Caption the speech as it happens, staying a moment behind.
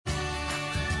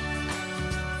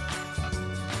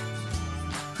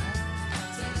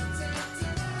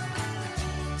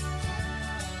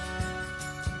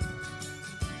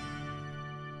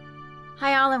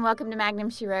Hi, all, and welcome to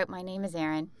Magnum She Wrote. My name is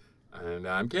Erin. And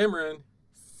I'm Cameron.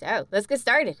 So, let's get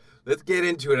started. Let's get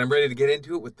into it. I'm ready to get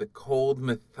into it with the cold,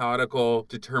 methodical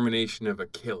determination of a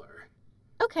killer.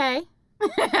 Okay.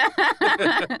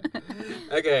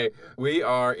 Okay, we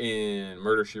are in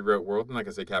Murder, She Wrote world. I'm not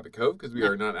going to say Cabot Cove because we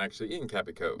are not actually in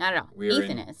Cabot Cove. Not at all. We are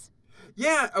Ethan is.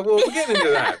 Yeah, well, we'll get into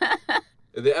that.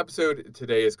 The episode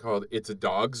today is called It's a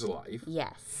Dog's Life.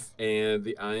 Yes. And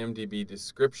the IMDb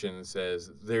description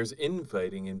says, there's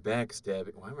infighting and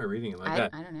backstabbing. Why am I reading it like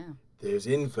that? I don't know. There's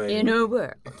infighting. In a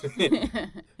world.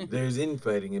 There's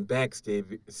infighting and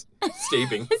backstabbing.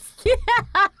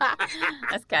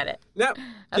 Let's cut it. No.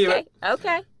 Keep Okay. it.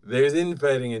 Okay. There's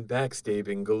infighting and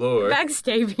backstabbing galore.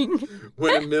 Backstabbing.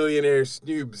 When a millionaire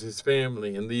snoobs his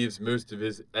family and leaves most of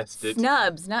his estate.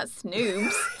 Snubs, not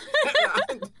snoobs.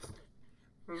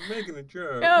 I was making a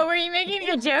joke. Oh, were you making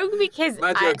a joke? Because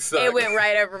My joke sucked. it went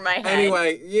right over my head.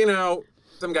 Anyway,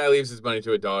 some guy leaves his money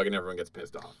to a dog and everyone gets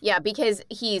pissed off. Yeah, because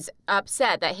he's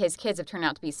upset that his kids have turned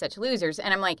out to be such losers.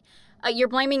 And I'm like, you're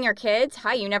blaming your kids?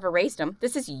 Hi, you never raised them.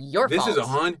 This is your fault. This is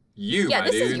on you, Yeah, my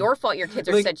this dude. is your fault your kids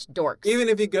are such dorks. Even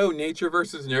if you go nature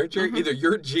versus nurture, either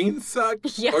your genes suck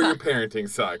Yeah. or your parenting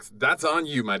sucks. That's on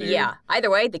you, my dude. Yeah, either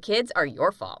way, the kids are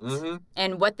your fault. Mm-hmm.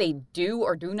 And what they do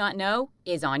or do not know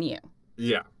is on you.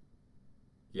 Yeah.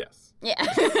 Yes. Yeah.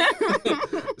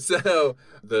 So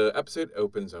the episode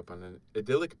opens up on an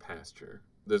idyllic pasture.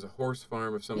 There's a horse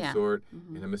farm of some sort,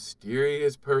 and a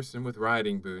mysterious person with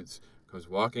riding boots comes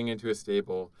walking into a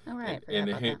stable. All right. and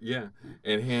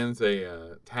hands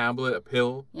a tablet, a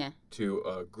pill, to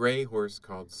a gray horse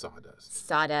called Sawdust.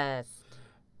 Sawdust.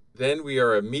 Then we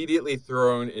are immediately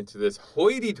thrown into this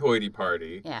hoity-toity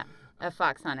party. Yeah. Of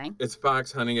fox hunting. It's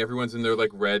fox hunting. Everyone's in their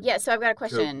red. Yeah, so I've got a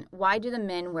question. Why do the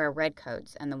men wear red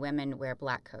coats and the women wear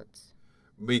black coats?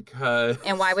 Because.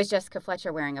 And why was Jessica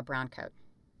Fletcher wearing a brown coat?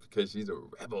 Because she's a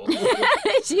rebel.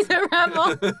 She's a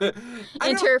rebel.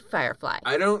 Enter Firefly.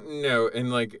 I don't know.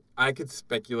 And, I could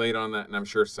speculate on that, and I'm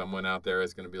sure someone out there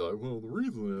is going to be like, well, the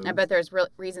reason is... I bet there's real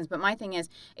reasons. But my thing is,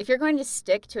 if you're going to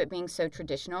stick to it being so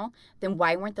traditional, then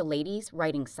why weren't the ladies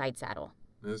riding side saddle?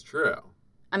 That's true.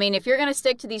 I mean, if you're going to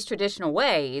stick to these traditional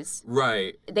ways,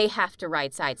 right, they have to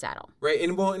ride side saddle. Right,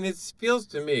 and it feels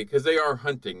to me, because they are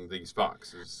hunting these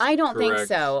foxes. I don't think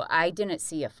so. I didn't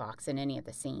see a fox in any of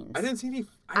the scenes. I didn't see any.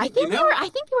 I think they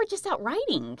were just out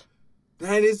riding.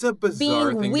 That is a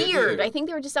bizarre thing Being weird. to do. I think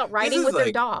they were just out riding with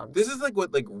their dogs. This is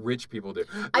what rich people do.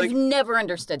 I've never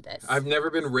understood this. I've never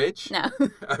been rich. No.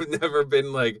 I've never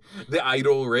been the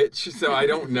idle rich, so I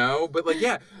don't know. But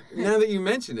now that you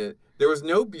mention it, there was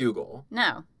no bugle.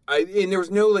 No. And there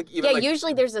was no even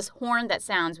usually there's this horn that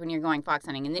sounds when you're going fox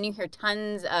hunting, and then you hear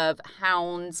tons of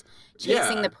hounds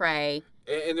chasing the prey.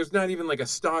 And there's not even a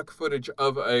stock footage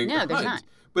of a hunt. There's not.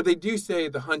 But they do say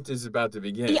the hunt is about to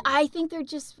begin. Yeah, I think they're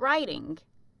just riding.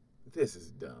 This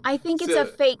is dumb. I think it's a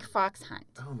fake fox hunt.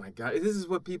 Oh my God, this is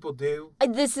what people do?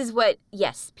 This is what,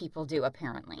 yes, people do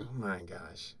apparently. Oh my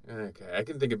gosh. Okay, I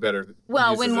can think of better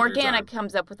Well, uses when of your Morgana time.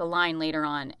 comes up with a line later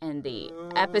on in the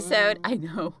episode, I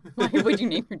know. Why would you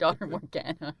name your daughter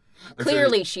Morgana?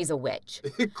 Clearly she's a witch.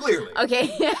 Clearly.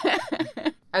 Okay.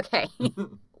 Okay.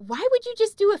 Why would you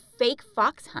just do a fake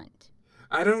fox hunt?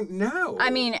 I don't know. I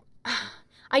mean,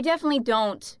 I definitely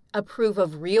don't approve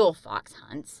of real fox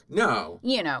hunts. No.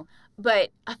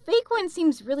 But a fake one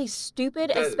seems really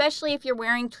stupid, especially if you're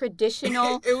wearing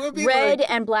traditional it would be red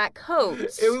and black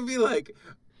coats. It would be like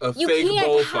a You fake can't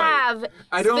bullfight. have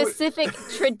specific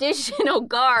traditional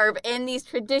garb in these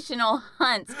traditional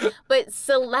hunts, but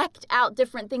select out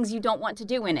different things you don't want to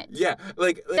do in it. Yeah,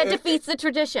 that defeats the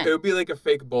tradition. It would be like a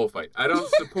fake bullfight. I don't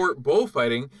support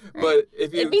bullfighting, but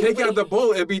if you take out the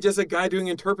bull, it'd be just a guy doing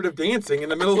interpretive dancing in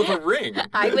the middle of a ring.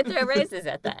 I would throw roses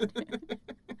at that.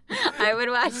 I would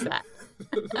watch that.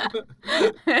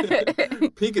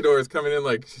 Picador is coming in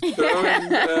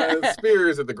throwing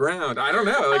spears at the ground. I don't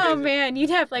know. Oh man,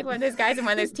 you'd have one of those guys in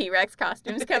one of those T-Rex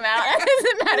costumes come out as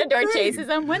the Matador chases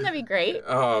them. Wouldn't that be great?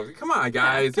 Oh, come on,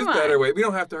 guys. Come There's better way. We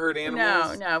don't have to hurt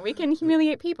animals. No, we can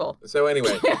humiliate people. So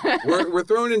anyway, we're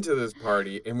thrown into this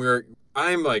party, and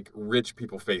I'm rich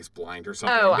people face blind or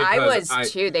something. Oh, I was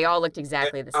too. They all looked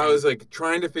exactly the same. I was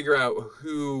trying to figure out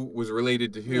who was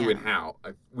related to who and how.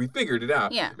 We figured it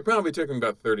out. Yeah. It probably took me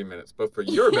about 30 minutes, but for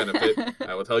your benefit,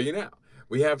 I will tell you now.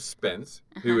 We have Spence,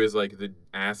 who is the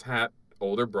asshat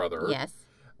older brother. Yes.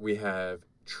 We have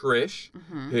Trish,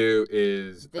 who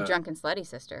is... the drunken slutty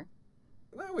sister.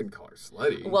 Well, I wouldn't call her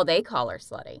slutty. Well, they call her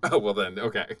slutty. Oh, well then,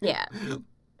 okay. Yeah.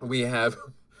 We have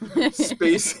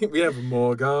we have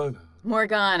Morgana.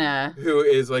 Morgana. Who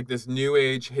is this new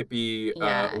age hippie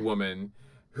woman.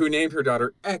 who named her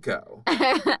daughter Echo.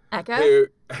 Echo? Who,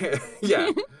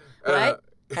 yeah. What?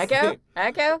 Echo?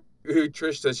 Echo? Who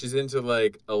Trish says she's into,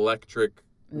 like, electric...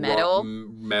 Metal?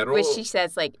 Metal? Which she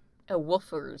says, like,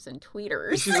 woofers and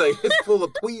tweeters. She's like, it's full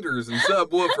of tweeters and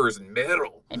subwoofers and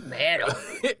metal. And metal.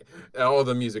 And all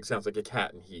the music sounds like a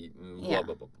cat in heat and blah,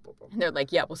 blah, blah, blah, blah. And they're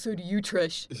like, yeah, well, so do you,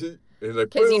 Trish.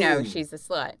 Because, you know, she's a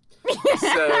slut.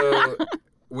 So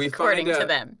we According find out to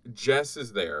them. Jess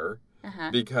is there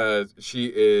because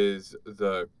she is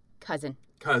the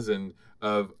cousin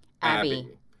of Abby.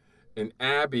 And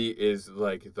Abby is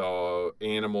like the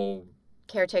animal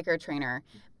caretaker trainer.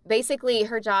 Basically,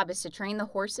 her job is to train the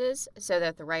horses so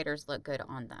that the riders look good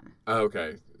on them.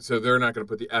 Okay. So they're not going to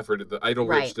put the effort. The Idle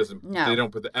Rich doesn't. No. They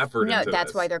don't put the effort into this. No,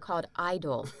 that's why they're called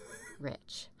Idle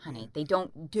Rich, honey. They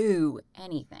don't do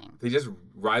anything. They just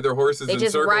ride their horses in circles. They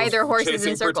just ride their horses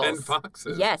in circles. Pretend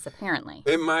foxes. Yes, apparently.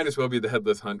 It might as well be the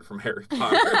Headless Hunt from Harry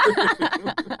Potter.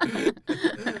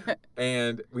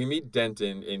 And we meet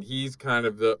Denton, and he's kind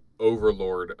of the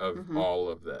overlord of all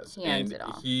of this. He owns it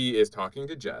all. He is talking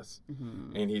to Jess,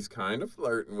 and he's kind of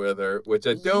flirting with her, which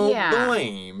I don't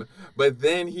blame. But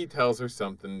then he tells her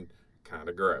something kind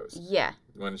of gross. Yeah.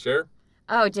 You want to share?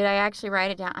 Oh, did I actually write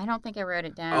it down? I don't think I wrote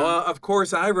it down. Oh, of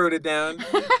course I wrote it down.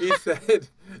 He said,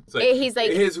 he's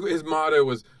like his motto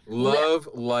was love,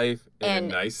 life, and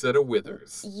a nice set of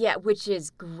withers. Yeah, which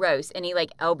is gross. And he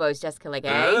like elbows Jessica like,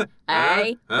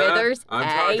 withers.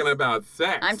 I'm talking about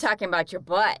sex. I'm talking about your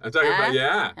butt. I'm talking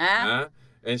about,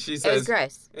 And she says, it was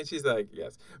gross. And she's like,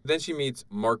 yes. Then she meets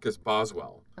Marcus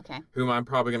Boswell. Okay. Whom I'm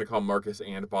probably going to call Marcus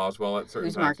and Boswell at certain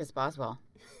times. Who's Marcus Boswell?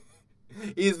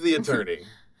 He's the attorney.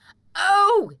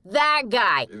 Oh, that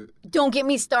guy. Don't get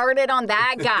me started on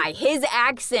that guy. His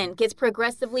accent gets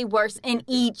progressively worse in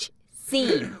each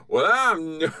scene. Well,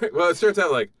 it starts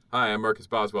out like, hi, I'm Marcus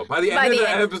Boswell. By the end of the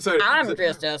episode, I'm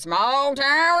just a small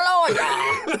town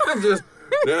lawyer. I'm just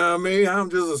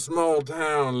a small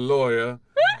town lawyer.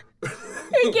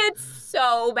 It gets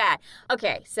so bad.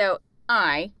 Okay, so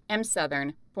I am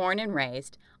Southern, born and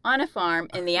raised, on a farm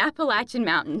in the Appalachian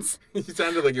Mountains. You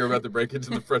sounded like you were about to break into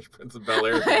the Fresh Prince of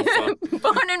Bel-Air.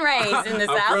 Born and raised in the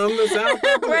South. I'm from the South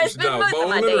Appalachian,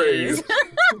 born and raised.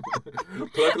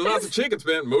 Plucking lots of chickens,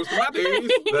 spent most of my days.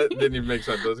 That didn't even make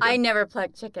sense, does it? I never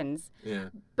plucked chickens. Yeah.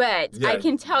 But I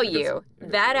can tell you,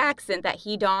 that accent that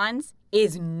he dons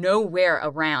is nowhere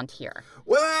around here.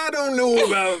 Well, I don't know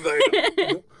about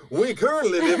that. We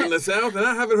currently live in the South, and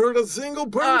I haven't heard a single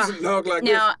person talk like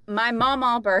this. Now, my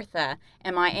mama, Bertha,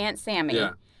 and my Aunt Sammy,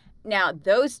 now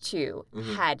those two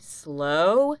had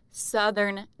slow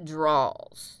Southern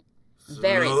drawls.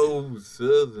 Slow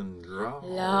Southern drawls.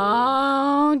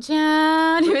 Long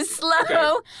John. It was slow.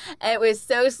 Okay. It was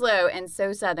so slow and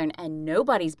so Southern, and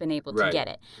nobody's been able to get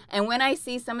it. And when I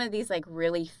see some of these, like,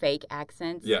 really fake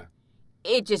accents,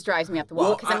 it just drives me up the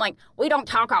wall because I'm like, we don't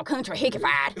talk all country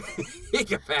hickified.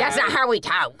 That's not how we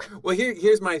talk. Well,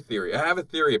 here's my theory. I have a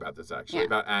theory about this, actually,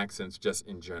 about accents just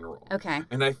in general. Okay.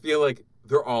 And I feel like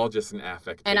they're all just an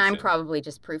affectation. And I'm probably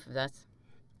just proof of this.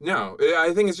 No,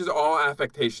 I think it's just all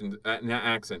affectation, an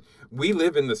accent. We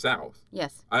live in the South.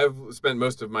 Yes. I've spent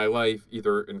most of my life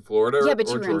either in Florida or Georgia. Yeah, but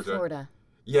you were in Florida.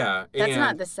 Yeah. That's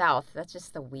not the South. That's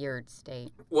just the weird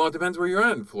state. Well, it depends where you're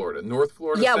at in Florida. North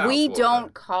Florida, South Florida. We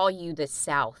don't call you the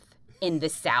South in the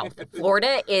South.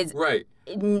 Florida is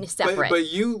separate.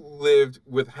 But you lived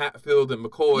with Hatfield and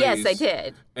McCoy. Yes, I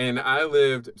did. And I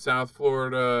lived South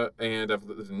Florida, and I've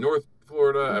lived in North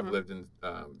Florida. I've lived in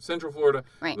Central Florida.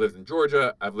 Right. I've lived in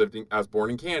Georgia. I was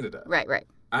born in Canada. Right.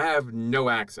 I have no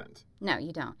accent. No,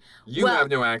 you don't. You have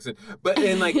no accent. But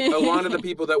and like a lot of the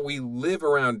people that we live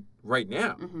around right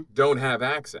now don't have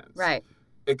accents. Right.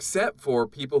 Except for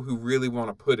people who really want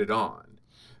to put it on.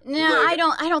 No, I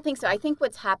don't think so. I think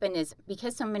what's happened is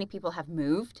because so many people have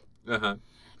moved,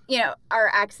 you know, our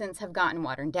accents have gotten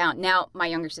watered down. Now, my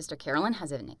younger sister Carolyn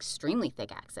has an extremely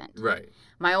thick accent. Right.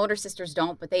 My older sisters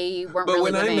don't, but they weren't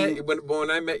really living. When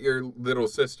I met your little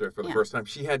sister for the first time,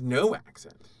 she had no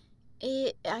accent.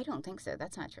 I don't think so.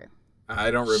 That's not true.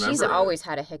 I don't remember. She's always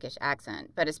had a hickish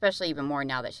accent, but especially even more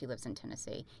now that she lives in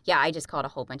Tennessee. Yeah, I just called a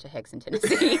whole bunch of hicks in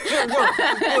Tennessee.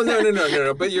 well,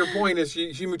 no. But your point is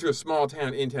she moved to a small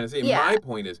town in Tennessee. Yeah. My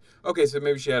point is, okay, so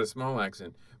maybe she had a small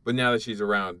accent, but now that she's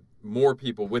around more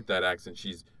people with that accent,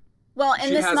 Well,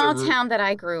 in the small town that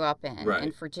I grew up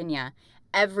in Virginia,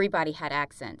 everybody had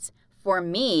accents. For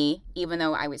me, even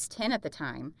though I was 10 at the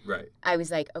time, I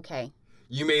was like, okay.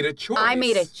 You made a choice. I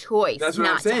made a choice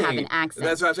not to have an accent.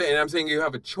 That's what I'm saying. And I'm saying you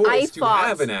have a choice to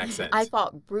have an accent. I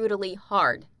fought brutally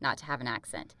hard not to have an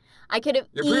accent. I could have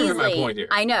You're proving my point here.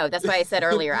 I know. That's why I said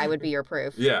earlier I would be your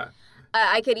proof. Yeah.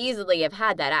 I could easily have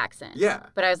had that accent. Yeah.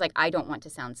 But I was like, I don't want to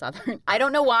sound Southern. I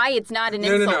don't know why. It's not an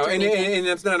insult. No. And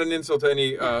that's not an insult to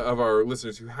any of our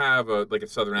listeners who have a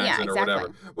Southern accent or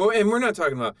whatever. Well, and we're not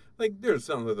talking about, there's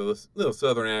something with a little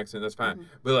Southern accent. That's fine.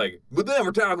 Mm-hmm. But then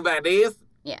we're talking about this.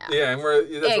 Yeah. Yeah, and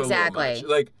that's exactly. A little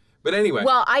much. But anyway.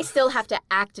 Well, I still have to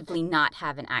actively not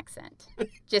have an accent,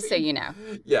 just so you know.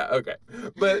 Yeah, okay.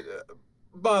 But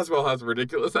Boswell has a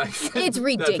ridiculous accent. It's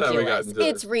ridiculous.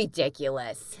 It's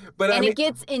ridiculous. But it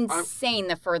gets insane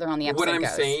the further on the episode goes. What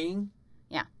I'm saying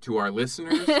to our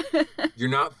listeners, you're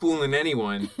not fooling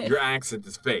anyone. Your accent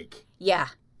is fake. Yeah.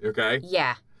 Okay?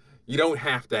 Yeah. You don't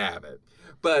have to have it.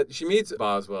 But she meets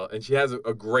Boswell, and she has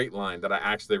a great line that I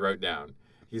actually wrote down.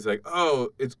 He's like, oh,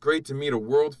 it's great to meet a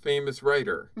world-famous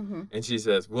writer. Mm-hmm. And she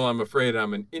says, well, I'm afraid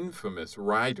I'm an infamous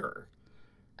writer.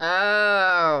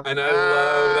 Oh. And I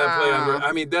love that play on words.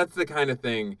 I mean, that's the kind of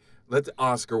thing. That's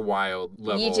Oscar Wilde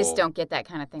level. You just don't get that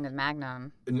kind of thing with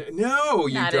Magnum. No,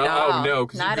 you Not don't. At all. Oh, no,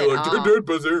 because you'd be like, dead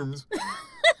bazooms.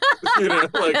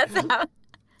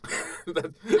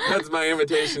 That's my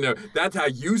imitation of, that's how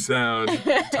you sound,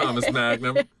 Thomas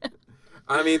Magnum.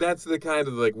 I mean, that's the kind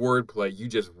of wordplay you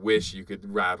just wish you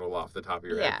could rattle off the top of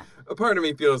your head. A part of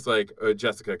me feels like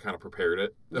Jessica kind of prepared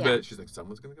it a bit. She's like,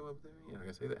 someone's going to come up there. I'm going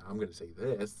to say that. I'm going to say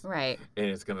this. Right. And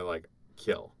it's going to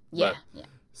kill. Yeah.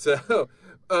 So,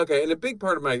 okay, and a big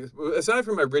part of aside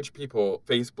from my rich people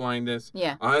face blindness,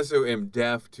 I also am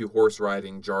deaf to horse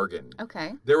riding jargon.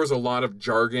 Okay. There was a lot of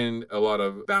jargon, a lot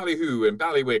of ballyhoo and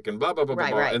ballywick and blah, blah, blah, blah,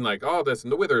 blah, and all this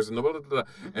and the withers and the blah, blah, blah.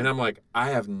 Mm-hmm. And I'm like, I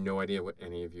have no idea what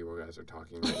any of you guys are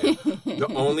talking right now.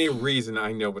 The only reason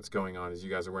I know what's going on is you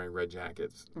guys are wearing red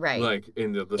jackets. Right.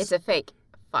 It's a fake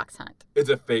fox hunt. It's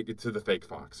the fake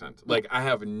fox hunt. I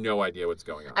have no idea what's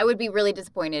going on. I would be really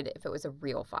disappointed if it was a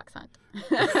real fox hunt.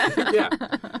 Yeah.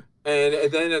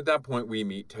 And then at that point we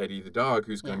meet Teddy the dog,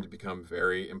 who's going to become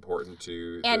very important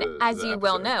to as you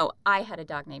well know, I had a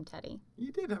dog named Teddy.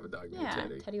 You did have a dog named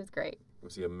Teddy. Yeah, Teddy was great.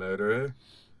 Was he a murderer?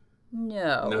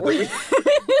 No.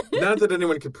 Not that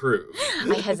anyone could prove.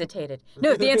 I hesitated.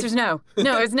 No, the answer's no.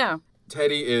 No, it's no.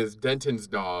 Teddy is Denton's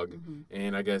dog,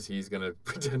 and I guess he's going to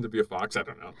pretend to be a fox. I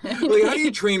don't know. How do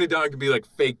you train a dog to be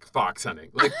fake fox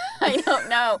hunting? I don't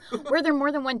know. Were there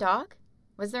more than one dog?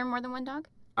 Was there more than one dog?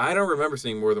 I don't remember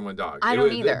seeing more than one dog. I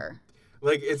don't either.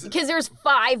 It's because there's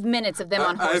 5 minutes of them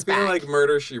on horseback. I feel like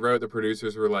Murder, She Wrote, the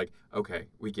producers were like, okay,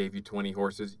 we gave you 20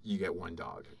 horses, you get one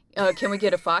dog. Can we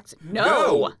get a fox?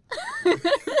 No.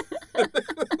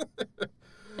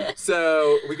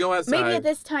 So we go outside. Maybe at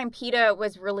this time PETA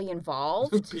was really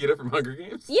involved. PETA from Hunger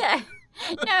Games? Yeah.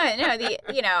 No,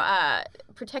 the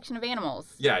protection of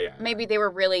animals. Yeah. Maybe they were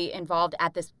really involved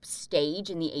at this stage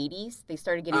in the 80s. They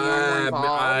started getting more and more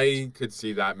involved. I could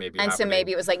see that maybe happening. So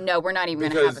maybe it was no, we're not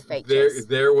even going to have a fake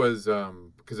there was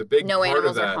because a big no part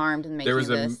animals of that, are harmed in making this.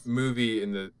 There was a movie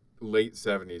in the late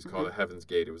 70s called A Heaven's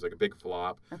Gate. It was a big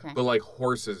flop. Okay. But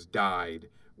horses died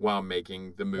while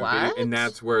making the movie. What? And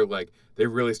that's where they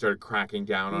really started cracking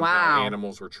down on how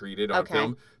animals were treated on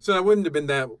film. So that wouldn't have been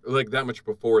that much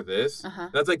before this.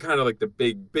 That's kind of the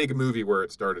big movie where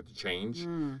it started to change.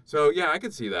 So yeah, I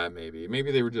could see that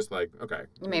maybe they were just okay.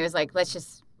 Maybe it was let's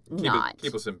just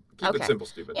keep it simple,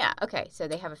 stupid. Yeah, okay. So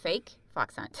they have a fake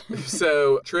fox hunt.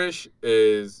 So Trish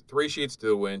is 3 sheets to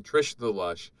the wind. Trish the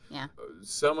Lush. Yeah.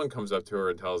 Someone comes up to her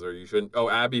and tells her you shouldn't. Oh,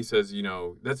 Abby says,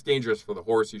 that's dangerous for the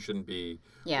horse. You shouldn't be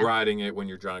riding it when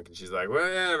you're drunk. And she's like,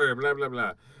 whatever, blah, blah,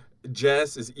 blah.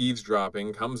 Jess is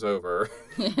eavesdropping, comes over.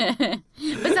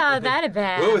 What's all that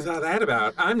about? What was all that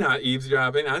about? I'm not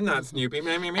eavesdropping. I'm not snooping.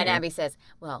 And Abby says,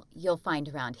 well, you'll find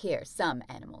around here some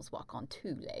animals walk on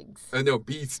 2 legs. No,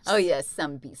 beasts. Oh, yes,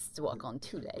 some beasts walk on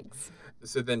 2 legs.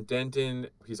 So then Denton,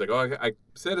 he's like, oh, I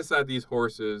set aside these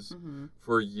horses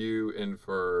for you and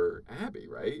for Abby,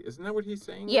 right? Isn't that what he's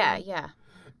saying? Yeah.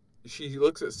 She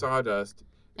looks at Sawdust.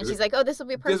 And she's like, oh, this will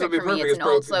be perfect for me. It's an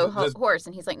old, slow horse.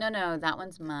 And he's like, no, that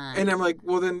one's mine. And I'm like,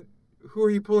 well, then who are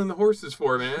you pulling the horses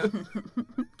for, man?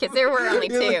 Because there were only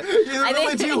 2. There's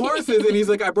only 2 horses. And he's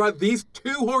like, I brought these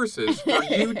 2 horses for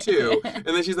you 2. And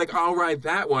then she's like, I'll ride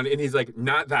that one. And he's like,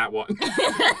 not that one.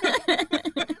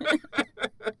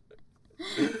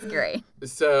 It's great.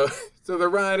 So they're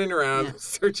riding around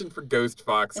searching for ghost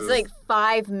foxes. It's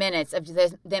 5 minutes of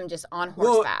them just on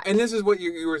horseback. Well, and this is what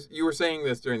you were saying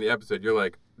this during the episode. You're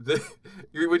like,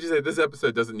 would you say this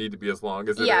episode doesn't need to be as long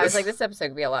as it is? Yeah, I was like, this episode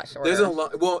could be a lot shorter. There's a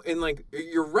lot. Well, and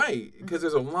you're right, because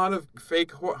there's a lot of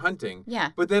fake hunting. Yeah.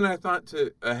 But then I thought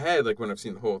ahead, when I've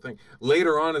seen the whole thing,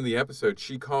 later on in the episode,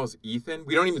 she calls Ethan.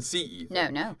 We don't even see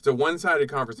Ethan. No. It's a one-sided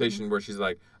conversation where she's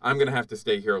like, I'm going to have to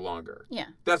stay here longer. Yeah.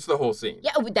 That's the whole scene.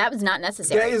 Yeah, that was not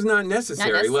necessary. That is not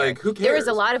necessary. Like, who cares? There was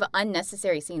a lot of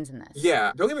unnecessary scenes in this.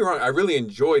 Yeah. Don't get me wrong. I really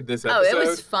enjoyed this episode. Oh, it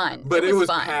was fun. But it was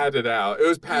padded out. It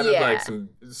was padded like some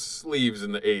sleeves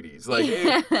in the 80s. Like,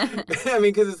 I mean,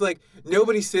 because it's like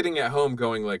nobody's sitting at home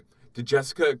going like, did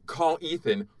Jessica call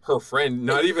Ethan, her friend,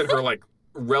 not even her like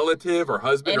relative or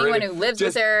husband anyone or who lives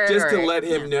with her, just to let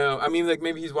him know. I mean, like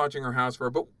maybe he's watching her house for her,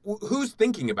 but who's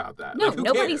thinking about that? No, like,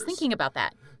 nobody's cares? thinking about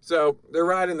that. So they're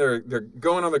riding, they're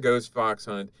going on the ghost fox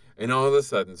hunt, and all of a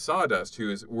sudden Sawdust,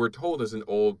 we're told is an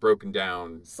old broken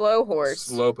down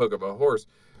slowpoke of a horse,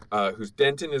 whose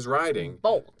Denton is riding,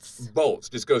 bolts,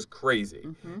 just goes crazy,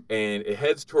 and it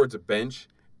heads towards a bench.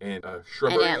 And a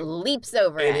shrubbery. And it leaps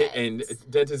over it. And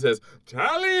Denton says,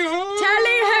 "Tally-ho!"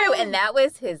 Tally-ho! And that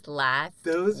was his last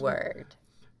word.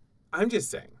 I'm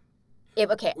just saying.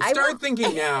 Okay, Start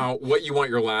thinking now what you want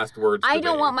your last words to be. I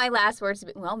don't want my last words to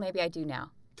be... Well, maybe I do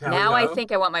now. Tally-ho? Now I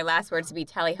think I want my last words to be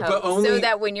tally-ho. So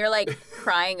that when you're, like,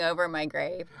 crying over my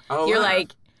grave, you're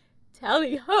like,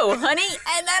 tally-ho, honey,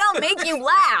 and that'll make you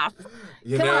laugh.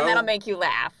 Come on, that'll make you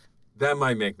laugh. That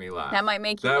might make me laugh. That might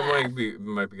make you laugh. That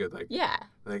might be good. Like, yeah.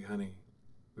 Like, honey,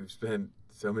 we've spent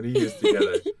so many years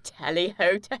together.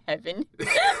 Tally-ho to heaven.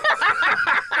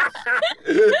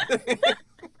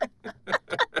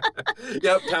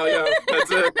 Yep, tally-ho.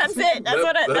 That's it. That's it.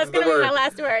 That's going to be my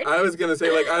last word. I was going to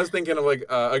say, like, I was thinking of, like,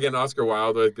 again, Oscar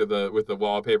Wilde with the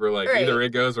wallpaper, like, either it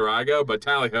goes or I go, but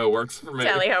tally-ho works for me.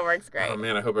 Tally-ho works great. Oh,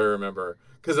 man, I hope I remember.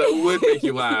 Because that would make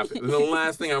you laugh. The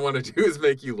last thing I want to do is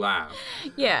make you laugh.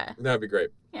 Yeah. That'd be great.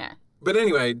 Yeah. But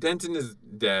anyway, Denton is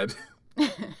dead.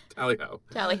 Tally-ho.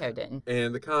 Tally-ho, Denton.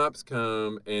 And the cops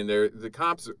come, and the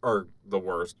cops are the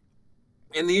worst.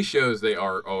 In these shows, they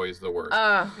are always the worst.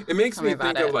 It makes me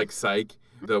think of, like, Psych,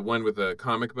 the one with the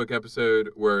comic book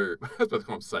episode where... I was about to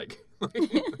call him Psych.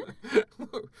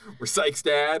 Where Psych's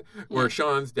dad, where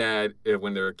Sean's dad,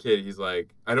 when they're a kid, he's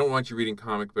like, I don't want you reading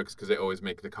comic books because they always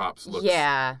make the cops look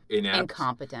inept.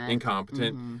 Incompetent.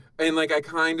 Mm-hmm. And, like,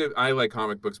 I like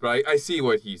comic books, but I see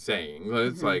what he's saying.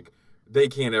 It's like, they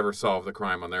can't ever solve the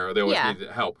crime on their own. They always need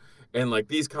help. And, like,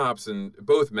 these cops in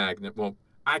both Magnum, well,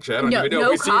 actually, I don't even know.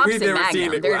 We've never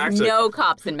seen it. There's no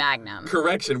cops in Magnum.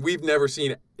 Correction, we've never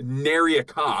seen nary a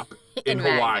cop in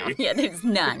Hawaii. Yeah, there's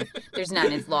none. There's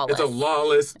none. It's lawless. It's a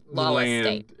lawless land.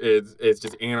 State. It's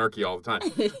just anarchy all the time.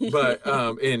 But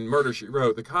in Murder, She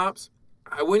Wrote, the cops,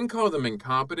 I wouldn't call them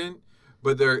incompetent,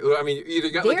 but they're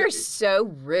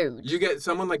so rude. You get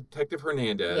someone like Detective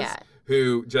Hernandez,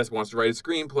 who just wants to write a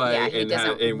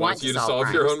screenplay and wants you to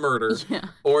solve your own murder. Yeah.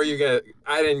 Or you get,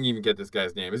 I didn't even get this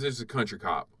guy's name. It's just a country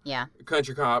cop. Yeah. A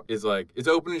country cop is like, it's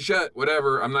open and shut,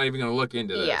 whatever. I'm not even going to look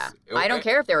into this. Yeah. I don't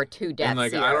care if there were 2 deaths. And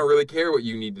like, here. I don't really care what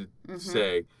you need to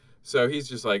say. So he's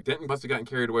just like, Denton must have gotten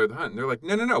carried away with the hunt. And they're like,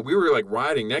 no. We were like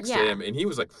riding next to him, and he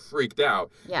was like freaked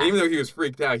out. Yeah. And even though he was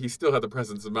freaked out, he still had the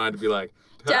presence of mind to be like,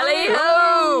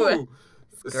 Tally-ho!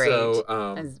 Great. So,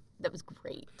 that was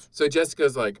great. So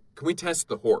Jessica's like, can we test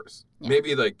the horse? Yeah.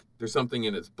 Maybe like there's something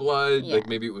in its blood. Yeah. Like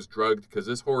maybe it was drugged because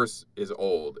this horse is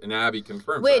old. And Abby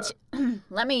confirms that. Which,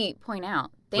 let me point out,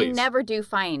 they never do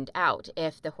find out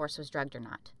if the horse was drugged or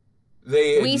not.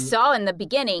 We saw in the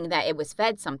beginning that it was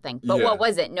fed something, but what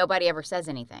was it? Nobody ever says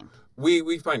anything.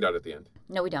 We find out at the end.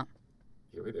 No, we don't.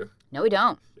 Yeah, we do. No, we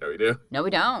don't. Yeah, we do. No, we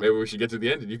don't. Maybe we should get to the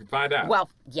end and you can find out. Well,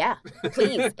 yeah.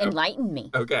 Please, enlighten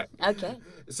me. Okay. Okay.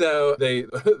 So they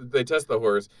test the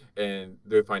horse and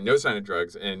they find no sign of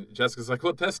drugs. And Jessica's like,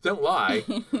 well, tests don't lie.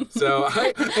 So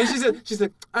she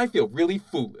said, I feel really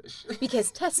foolish. Because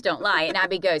tests don't lie. And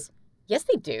Abby goes, yes,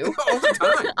 they do. All the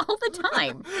time. All the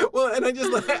time. Well, and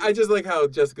I just like how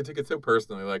Jessica took it so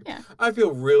personally. Like, I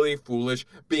feel really foolish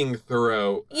being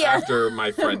thorough after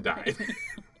my friend died.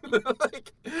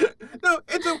 Like, no,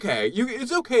 it's okay.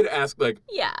 It's okay to ask, like,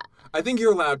 I think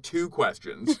you're allowed 2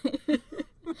 questions.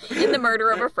 In the murder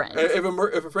of a friend.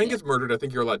 If a friend gets murdered, I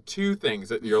think you're allowed 2 things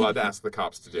that you're allowed to ask the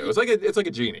cops to do. It's like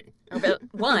a genie.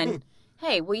 One,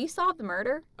 hey, will you solve the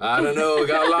murder? I don't know.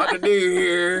 Got a lot to do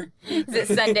here. Is it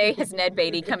Sunday? Has Ned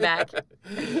Beatty come back?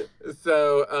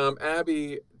 So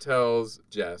Abby tells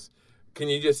Jess, can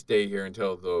you just stay here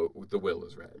until the will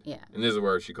is read? Yeah. And this is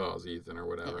where she calls Ethan or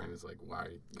whatever, and it's like, why?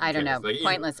 I don't know. Like,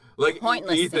 pointless.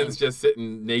 Pointless Ethan's just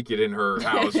sitting naked in her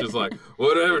house, just like,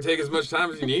 whatever, take as much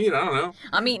time as you need. I don't know.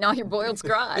 I'm eating all your boiled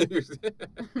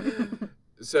scrod.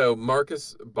 So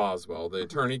Marcus Boswell, the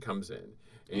attorney, comes in.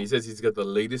 And he says he's got the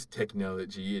latest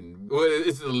technology, and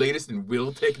it's the latest in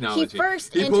will technology.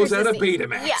 He pulls out a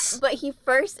Betamax. Yeah, but he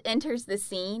first enters the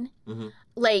scene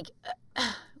like...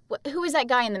 who is that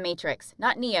guy in The Matrix?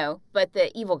 Not Neo, but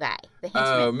the evil guy, the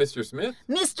henchman. Mr. Smith?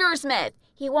 Mr. Smith.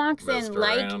 He walks in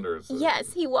like,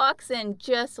 yes, he walks in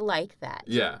just like that.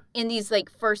 Yeah. In these like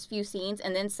first few scenes,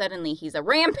 and then suddenly he's a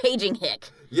rampaging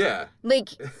hick. Yeah. Like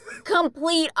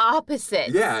complete opposite.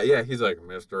 Yeah, yeah. He's like,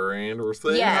 Mr.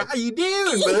 Anderson, how you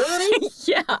doing, buddy?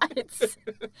 Yeah,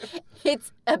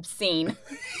 it's obscene.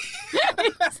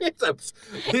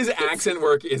 His accent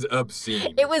work is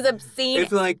obscene. It was obscene.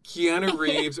 It's like Keanu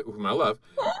Reeves, whom I love.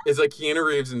 It's like Keanu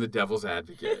Reeves in The Devil's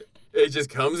Advocate. It just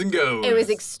comes and goes. It was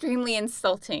extremely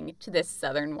insulting to this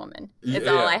Southern woman, is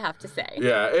all I have to say.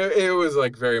 Yeah, it was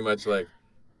like very much like,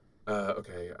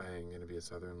 okay, I'm going to be a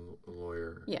Southern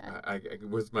lawyer. Yeah. I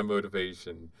what's my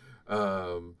motivation?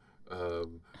 I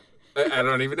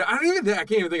can't even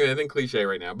think of anything cliche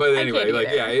right now. But anyway, like,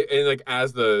 yeah, and like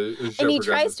as the show and he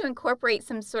tries to incorporate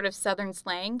some sort of Southern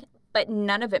slang, but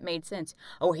none of it made sense.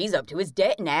 Oh, he's up to his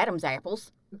debt in Adam's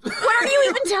apples. What are you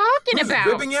even talking about?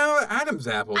 Ripping out Adam's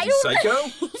apples, you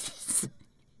psycho.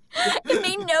 It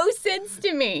made no sense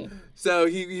to me. So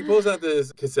he pulls out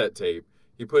this cassette tape.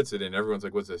 He puts it in. Everyone's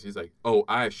like, what's this? He's like, oh,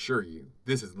 I assure you,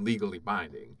 this is legally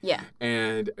binding. Yeah.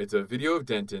 And it's a video of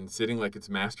Denton sitting like it's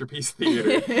Masterpiece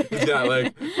Theater. He's got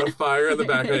like a fire in the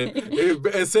back of it.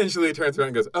 It essentially turns around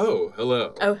and goes, oh,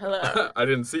 hello. Oh, hello. I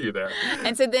didn't see you there.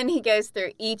 And so then he goes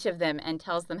through each of them and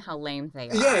tells them how lame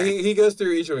they are. Yeah, he goes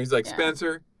through each of them. He's like,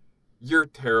 Spencer, you're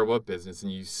terrible at business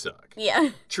and you suck. Yeah.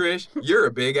 Trish, you're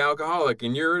a big alcoholic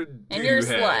and you're a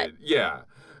slut. Yeah.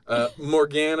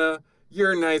 Morgana,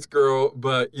 you're a nice girl,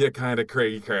 but you're kind of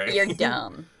cray-cray. You're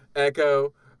dumb.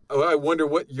 Echo, oh, I wonder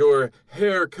what your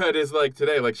haircut is like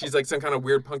today. Like, she's like some kind of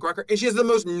weird punk rocker. And she has the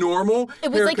most normal It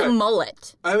was haircut. like a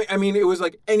mullet. I mean, it was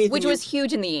like anything. Which was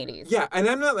huge in the 80s. Yeah, and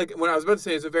I'm not like, what I was about to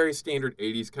say is a very standard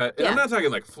 80s cut. And I'm not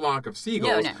talking like Flock of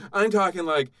Seagulls. No. I'm talking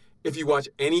like, if you watch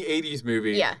any 80s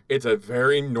movie, it's a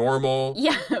very normal.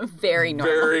 Yeah, very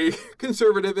normal. Very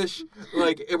conservative-ish.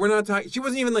 Like, we're not talking, she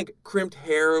wasn't even like crimped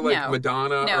hair like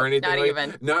Madonna or anything. Not like,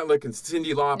 even. Not like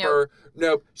Cyndi Lauper.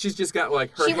 Nope. She's just got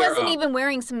like her hair She wasn't up. even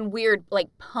wearing some weird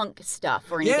like punk stuff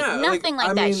or anything. Yeah, Nothing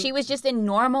like that. mean, she was just in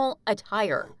normal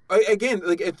attire. Again,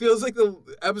 like it feels like the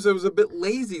episode was a bit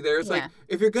lazy there. It's like,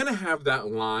 if you're going to have that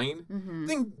line,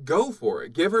 then go for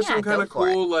it. Give her some kind of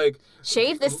cool, like...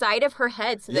 Shave the side of her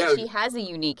head so that she has a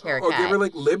unique haircut. Or give her,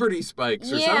 like, Liberty spikes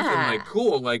or something, like,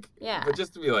 cool. Like, but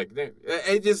just to be like...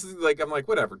 It just, like, I'm like,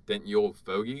 whatever, Dent, you old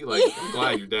fogey. Like, I'm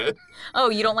glad you're dead. Oh,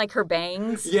 you don't like her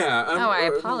bangs? Yeah.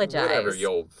 I apologize. Whatever, you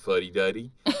old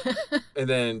fuddy-duddy. And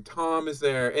then Tom is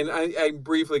there. And I'm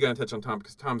briefly going to touch on Tom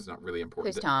because Tom's not really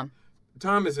important. Who's Tom?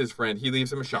 Tom is his friend. He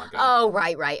leaves him a shotgun. Oh,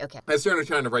 right, okay. I started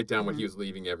trying to write down what he was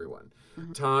leaving everyone.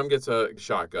 Tom gets a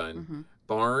shotgun.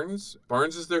 Barnes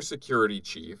is their security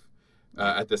chief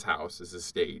at this house, this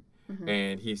estate.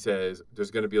 And he says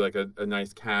there's going to be like a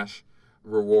nice cash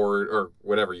reward or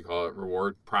whatever you call it,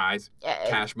 reward, prize,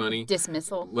 cash money.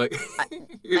 Dismissal. Like,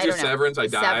 here's your severance, I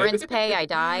died. Severance pay, I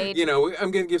died. You know,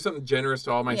 I'm going to give something generous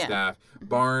to all my staff.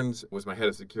 Barnes was my head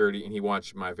of security, and he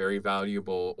watched my very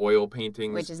valuable oil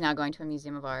paintings. Which is now going to a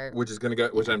museum of art. Which is going to go,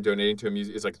 which I'm donating to a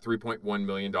museum. It's like $3.1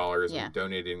 million. I'm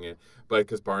donating it. But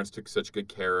because Barnes took such good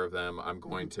care of them, I'm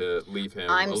going to leave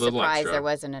him a little extra. I'm surprised there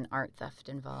wasn't an art theft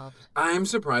involved. I'm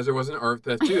surprised there wasn't art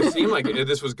theft, too. It seemed like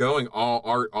this was going all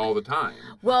art all the time.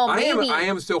 Well, maybe... I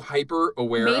am so hyper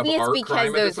aware of art crime. Maybe it's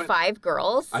because those 5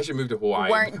 girls... I should move to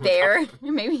Hawaii. ...weren't there.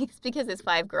 Maybe it's because those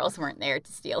 5 girls weren't there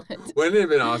to steal it. Wouldn't it have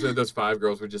been awesome if those 5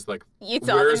 girls were just like,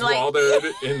 where's Waldo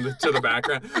to the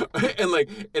background? and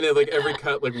then every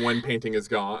cut, like one painting is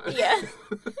gone. Yeah,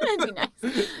 that'd be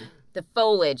nice. The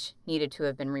foliage needed to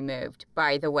have been removed,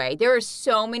 by the way. There are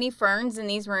so many ferns in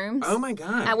these rooms. Oh, my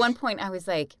God. At one point, I was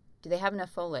like, do they have enough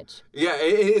foliage? Yeah,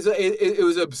 it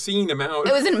was an obscene amount.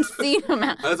 It was an obscene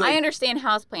amount. I understand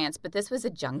houseplants, but this was a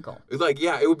jungle. Like,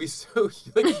 it would be so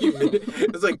humid.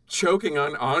 It's like choking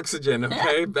on oxygen,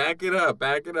 okay? Back it up.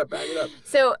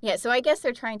 So I guess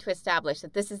they're trying to establish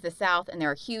that this is the South and there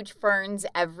are huge ferns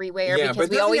everywhere because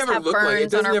we always have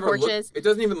ferns on our porches. It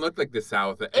doesn't even look like the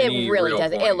South at any real point. It really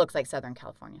doesn't. It looks like Southern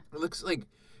California. It looks like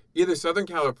either Southern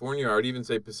California or I'd even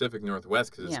say Pacific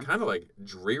Northwest because it's kind of like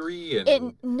dreary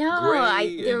and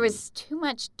there was too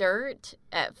much dirt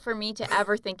for me to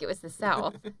ever think it was the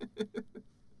South.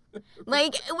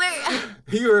 Like, where...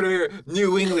 You heard here,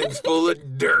 New England's full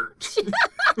of dirt.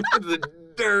 The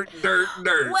dirt.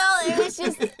 Well, it was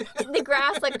just, the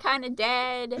grass looked kind of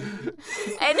dead.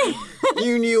 And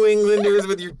you New Englanders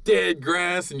with your dead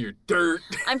grass and your dirt.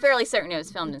 I'm fairly certain it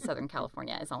was filmed in Southern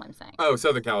California, is all I'm saying. Oh,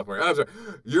 Southern California. I'm sorry.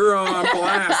 You're on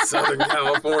blast, Southern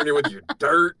California, with your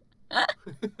dirt.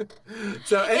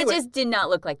 So anyway, it just did not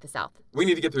look like the South. We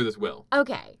need to get through this will.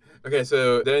 Okay,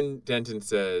 so then Denton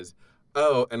says,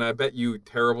 oh, and I bet you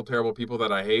terrible, terrible people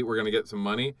that I hate, we're going to get some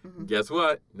money. Mm-hmm. Guess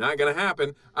what? Not going to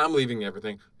happen. I'm leaving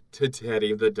everything to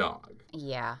Teddy the dog.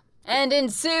 Yeah. And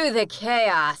ensue the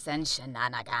chaos and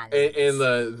shenanigans. And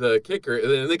the kicker,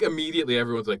 and like immediately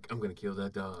everyone's like, I'm going to kill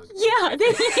that dog. Yeah.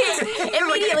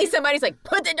 Immediately somebody's like,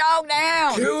 put the dog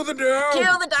down. Kill the dog.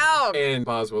 Kill the dog. And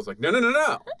Boswell's like, no.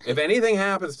 If anything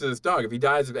happens to this dog, if he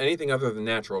dies of anything other than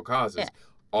natural causes,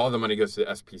 all the money goes to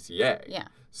the SPCA. Yeah.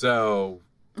 So...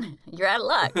 You're out of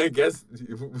luck. I guess,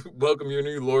 welcome your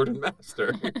new lord and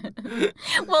master.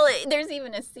 Well, there's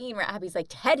even a scene where Abby's like,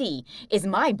 Teddy is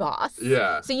my boss.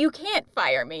 Yeah. So you can't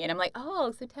fire me. And I'm like,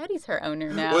 oh, so Teddy's her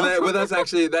owner now. Well, that's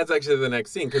actually the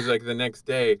next scene, because like the next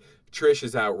day, Trish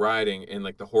is out riding and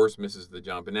like the horse misses the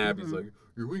jump, and Abby's like,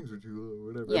 your wings are too low,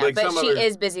 whatever. Yeah, like, but she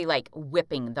is busy like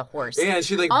whipping the horse. Yeah,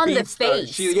 she like on beats the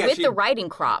face with the riding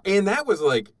crop. And that was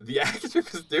like the actor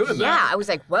was doing that. Yeah, I was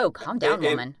like, whoa, calm down,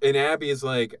 woman. And Abby is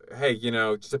like, hey,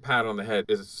 just a pat on the head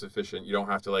is sufficient. You don't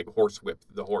have to like horse whip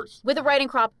the horse with a riding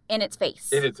crop in its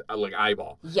face. In its like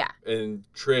eyeball. Yeah. And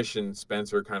Trish and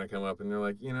Spencer kind of come up and they're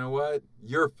like, you know what?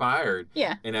 You're fired.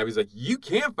 Yeah. And Abby's like, you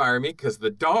can't fire me because the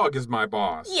dog is my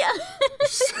boss. Yeah.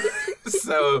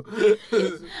 So I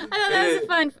thought that was a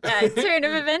fun turn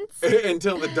of events.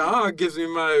 Until the dog gives me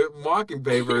my walking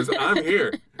papers, I'm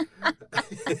here.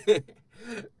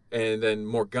 And then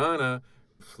Morgana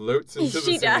floats into the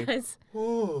scene. She does.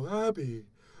 Oh, Abby.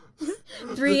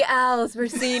 3 owls were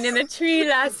seen in a tree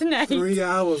last night. 3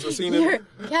 owls were seen Your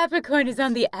Capricorn is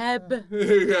on the ebb.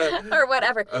 Yeah. Or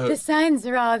whatever. The signs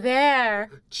are all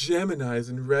there. Gemini's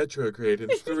in retrograde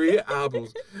and 3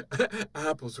 apples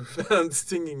were found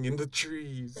singing in the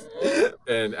trees.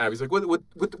 And Abby's like, what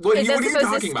are you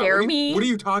talking about? What are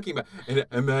you talking about?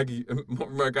 And Maggie,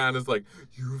 Morgana's like,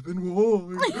 you've been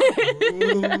warned.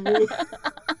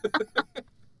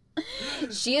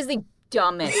 She is the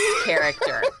dumbest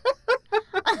character.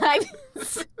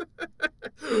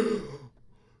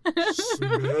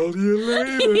 Smell you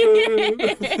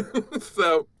later.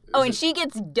 So. Oh, and she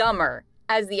gets dumber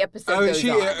as the episode goes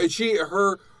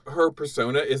on. Her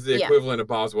persona is the equivalent of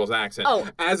Boswell's accent. Oh,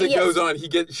 as it goes on, she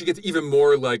gets even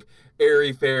more like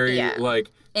airy fairy,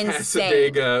 like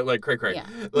Cassadaga, like cray. Yeah.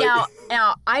 Like,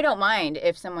 now I don't mind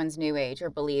if someone's new age or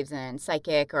believes in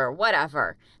psychic or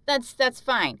whatever. That's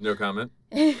fine. No comment.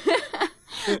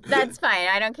 That's fine.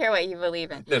 I don't care what you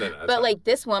believe in. No. But like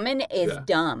this woman is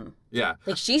dumb. Yeah.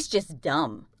 Like she's just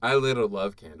dumb. I lit a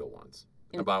love candle once.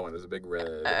 I bought one. It was a big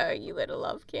red. You lit a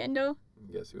love candle?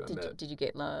 Guess who I met? Did you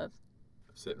get love?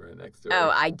 I'm sitting right next to her.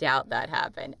 Oh, I doubt that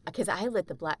happened. Because I lit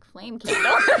the black flame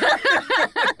candle.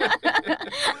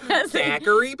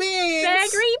 Zachary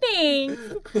Binks! Zachary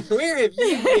Binks! Where have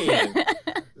you been?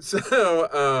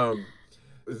 So,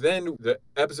 then the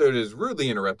episode is rudely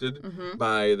interrupted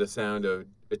by the sound of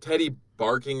Teddy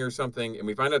barking or something, and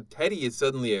we find out Teddy is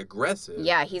suddenly aggressive.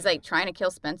 Yeah, he's like trying to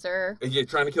kill Spencer. Yeah,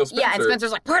 trying to kill Spencer. Yeah, and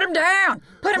Spencer's like, put him down!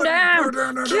 Put him down!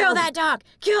 Kill that dog!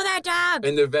 Kill that dog!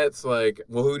 And the vet's like,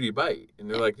 well, who did he bite? And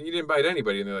they're like, he didn't bite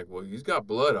anybody. And they're like, well, he's got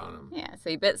blood on him. Yeah,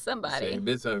 so he bit somebody.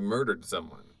 So he murdered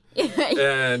someone.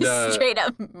 And straight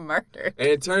up murdered. And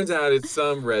it turns out it's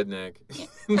some redneck.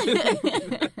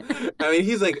 I mean,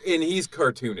 he's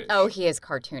cartoonish. Oh, he is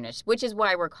cartoonish, which is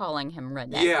why we're calling him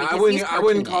redneck. Yeah, I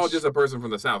wouldn't call just a person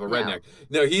from the South a redneck.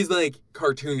 No, he's like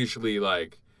cartoonishly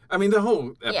like. I mean, the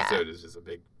whole episode is just a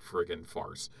big friggin'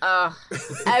 farce.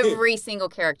 Every single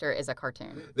character is a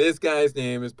cartoon. This guy's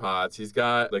name is Potts. He's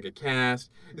got like a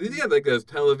cast. He's got like those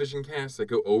television casts that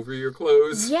go over your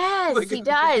clothes. Yes, like, he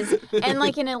does. And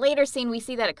like in a later scene, we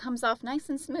see that it comes off nice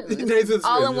and smooth.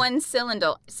 All in one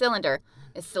cylinder.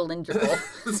 It's cylindrical.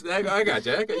 I got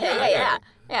you.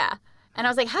 Yeah. And I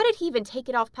was like, how did he even take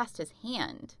it off past his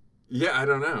hand? Yeah, I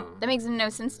don't know. That makes no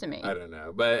sense to me. I don't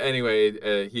know. But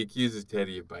anyway, he accuses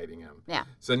Teddy of biting him. Yeah.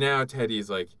 So now Teddy's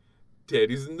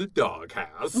in the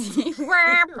doghouse.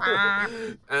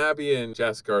 Abby and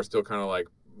Jessica are still kind of like,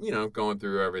 going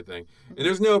through everything. And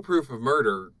there's no proof of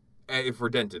murder for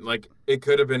Denton. Like, it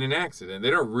could have been an accident.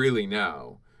 They don't really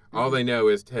know. All they know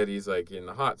is Teddy's like in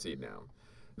the hot seat now.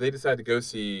 They decide to go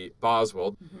see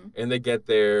Boswell, and they get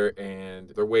there, and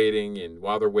they're waiting, and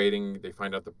while they're waiting, they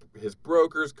find out his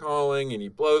broker's calling, and he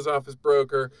blows off his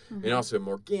broker, and also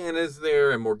Morgana's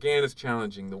there, and Morgana's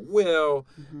challenging the will,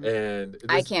 and...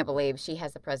 I can't believe she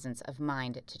has the presence of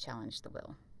mind to challenge the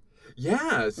will.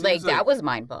 Yeah. Like, that was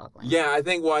mind-boggling. Yeah, I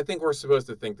think we're supposed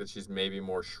to think that she's maybe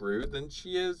more shrewd than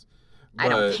she is. But... I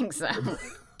don't think so.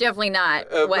 Definitely not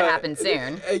what happened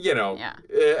soon.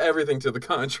 Everything to the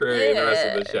contrary in the rest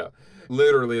of the show.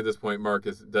 Literally at this point,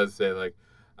 Marcus does say, like,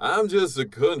 I'm just a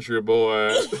country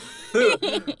boy.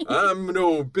 I'm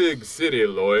no big city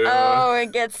lawyer. Oh,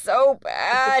 it gets so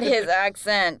bad, his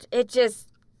accent. It just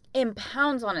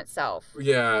impounds on itself.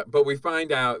 Yeah, but we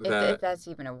find out that... If that's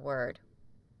even a word.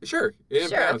 Sure,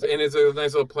 it impounds. And it's a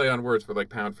nice little play on words for, like,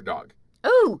 pound for dog.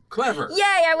 Ooh. Clever. Yay,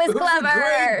 I was clever.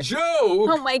 A great joke.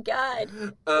 Oh, my God.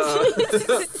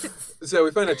 So we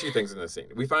find out 2 things in this scene.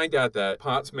 We find out that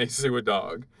Potts may sue a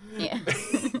dog. Yeah.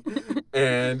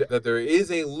 And that there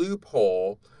is a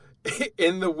loophole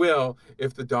in the will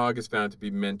if the dog is found to be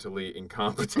mentally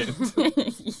incompetent.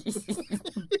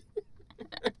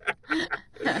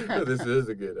 This is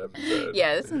a good episode.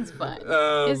 Yeah, this one's fun.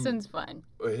 This one's fun.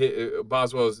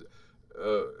 Boswell's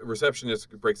receptionist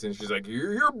breaks in. She's like,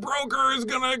 your broker is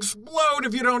going to explode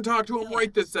if you don't talk to him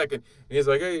right this second. And he's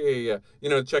like, hey,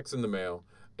 checks in the mail.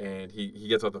 And he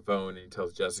gets off the phone and he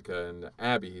tells Jessica and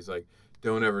Abby, he's like,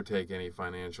 don't ever take any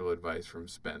financial advice from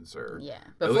Spencer. Yeah,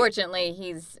 but fortunately,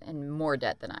 he's in more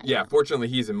debt than I am. Yeah, fortunately,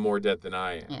 he's in more debt than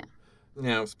I am. Yeah.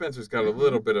 Now, Spencer's got a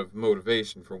little bit of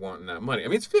motivation for wanting that money. I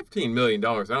mean, it's $15 million.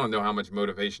 I don't know how much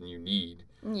motivation you need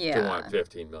to want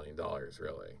 $15 million,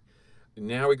 really.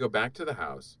 Now we go back to the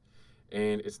house,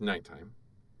 and it's nighttime.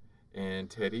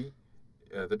 And Teddy,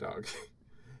 the dog,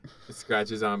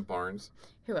 scratches on Barnes.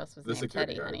 Who else was named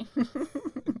Teddy, honey?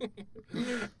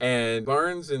 And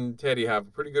Barnes and Teddy have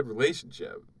a pretty good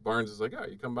relationship. Barnes is like, oh,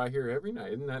 you come by here every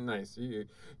night. Isn't that nice?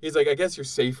 He's like, I guess you're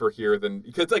safer here than...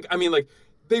 Because,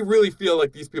 they really feel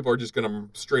like these people are just going to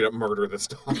straight up murder this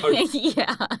dog.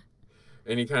 Yeah.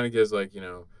 And he kind of gives I'm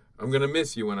going to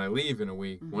miss you when I leave in a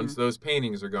week. Mm-hmm. Once those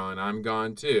paintings are gone, I'm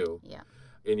gone too. Yeah.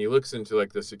 And he looks into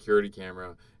the security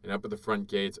camera, and up at the front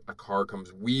gates, a car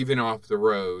comes weaving off the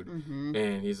road,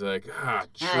 and he's like,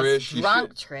 Trish.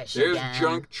 Drunk Trish There's again.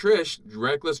 drunk Trish,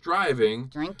 reckless driving.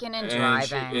 Drinking and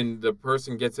driving. And the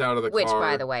person gets out of the car. Which,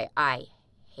 by the way, I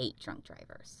hate drunk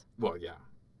drivers. Well, yeah.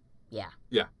 Yeah.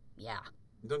 Yeah. Yeah.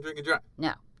 Don't drink and drive.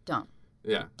 No, don't.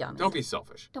 Yeah. Don't be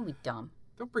selfish. Don't be dumb.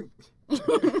 Don't bring...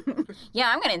 Yeah,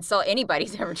 I'm going to insult anybody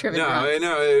who's ever driven drunk.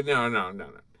 No.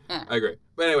 I agree.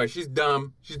 But anyway, she's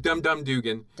dumb. She's dumb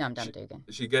Dugan. Dumb Dugan.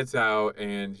 She gets out,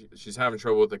 and she's having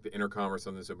trouble with the intercom or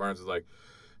something. So Barnes is like,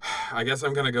 I guess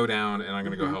I'm going to go down, and I'm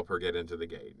going to go help her get into the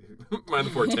gate. Mind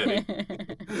the poor Teddy.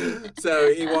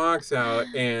 So he walks out,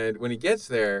 and when he gets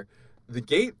there, the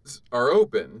gates are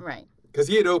open. Right. Because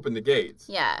he had opened the gates.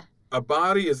 Yeah. A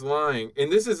body is lying,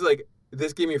 and this is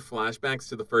this gave me flashbacks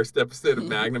to the first episode of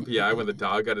Magnum P.I. when the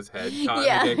dog got his head caught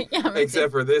in the gate. Yeah,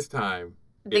 except for this time.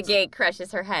 The gate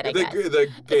crushes her head, I guess. The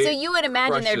gate so you would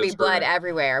imagine there'd be blood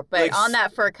everywhere, but on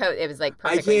that fur coat, it was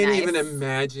perfectly I can't nice. even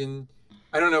imagine.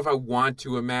 I don't know if I want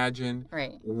to imagine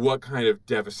what kind of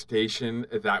devastation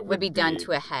that would be done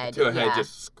to a head. To a head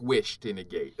just squished in a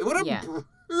gate. What a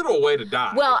brutal way to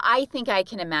die. Well, I think I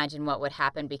can imagine what would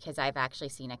happen because I've actually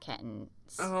seen a kitten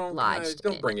lodged.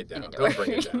 Don't bring it down. Don't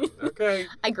bring it down. Okay.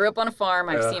 I grew up on a farm.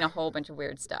 I've seen a whole bunch of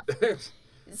weird stuff.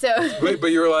 So,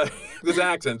 but you were like, this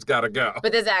accent's got to go.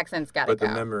 But this accent's got to go. But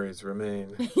the memories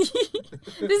remain. This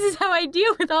is how I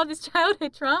deal with all this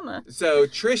childhood trauma. So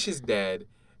Trish is dead,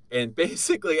 and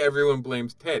basically everyone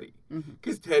blames Teddy.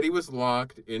 Because Teddy was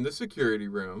locked in the security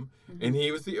room, and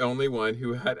he was the only one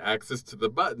who had access to the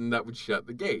button that would shut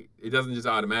the gate. It doesn't just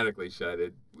automatically shut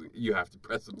it. You have to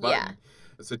press the button.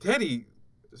 Yeah. So Teddy...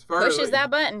 pushes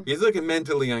that button. He's looking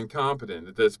mentally incompetent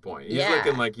at this point. He's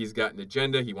looking like he's got an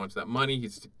agenda. He wants that money.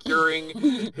 He's securing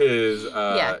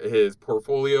his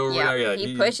portfolio. Or whatever. Yeah,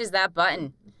 he pushes that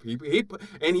button.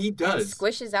 And he does. And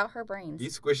squishes out her brains. He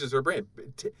squishes her brain.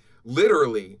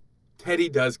 Literally, Teddy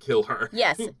does kill her.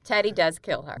 Yes, Teddy does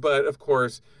kill her. But, of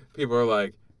course, people are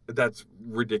like, that's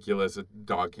ridiculous. A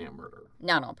dog can't murder.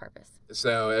 Not on purpose.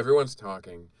 So everyone's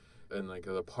talking in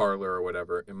the parlor or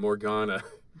whatever, and Morgana...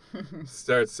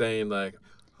 starts saying I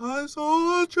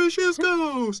saw Trish's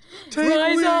ghost.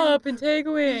 Rise up and take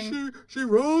wing. She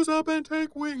rose up and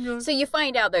take wing. So you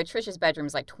find out that Trish's bedroom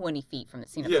is 20 feet from the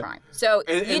scene of crime. So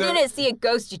you didn't see a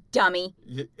ghost, you dummy.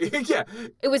 Yeah.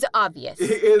 It was obvious.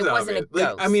 It wasn't a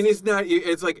ghost. It's not.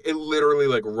 It's it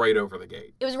literally right over the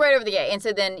gate. It was right over the gate. And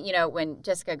so then, when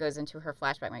Jessica goes into her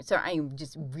flashback, so I am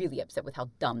just really upset with how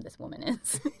dumb this woman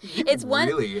is. It's one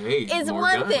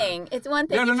thing. It's one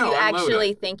thing if you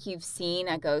actually think you've seen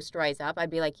a ghost rise up, I'd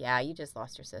be like, yeah, you just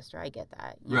lost your sister. I get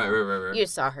that. Right. You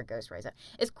just saw her ghost rise up.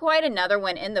 It's quite another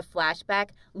one in the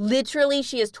flashback. Literally,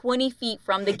 she is 20 feet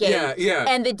from the gate. Yeah.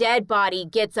 And the dead body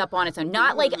gets up on its own.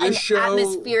 Not like an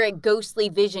atmospheric ghostly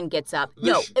vision gets up.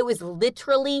 No, it was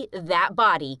literally that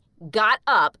body got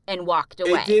up and walked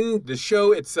away. The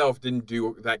show itself didn't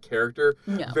do that character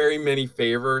very many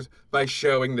favors by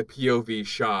showing the POV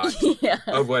shot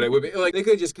of what it would be. Like, they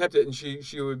could have just kept it, and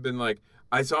she would have been like,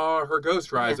 I saw her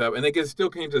ghost rise up, and they still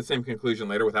came to the same conclusion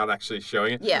later without actually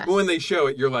showing it. Yeah. But when they show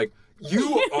it, you're like,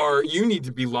 you need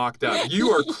to be locked up.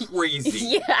 You are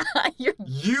crazy. Yeah,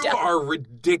 you are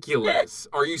ridiculous.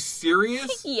 Are you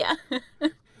serious? Yeah.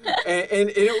 And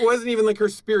it wasn't even like her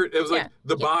spirit. It was like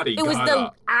the body got up. It was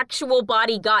the actual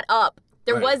body got up.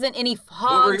 There wasn't any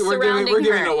fog surrounding her. We're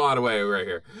giving a lot away right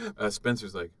here.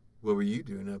 Spencer's like, what were you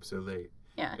doing up so late?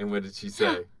 Yeah. And what did she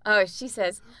say? Oh, she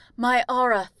says, my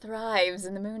aura thrives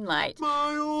in the moonlight.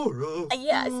 My aura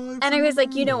Yes. And I was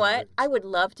like, you know what? I would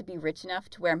love to be rich enough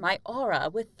to where my aura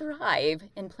would thrive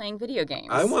in playing video games.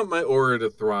 I want my aura to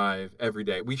thrive every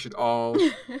day. We should all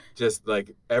just,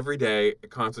 like, every day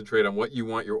concentrate on what you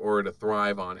want your aura to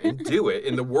thrive on and do it,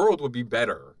 and the world would be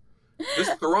better.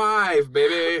 Just thrive,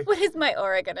 baby. What is my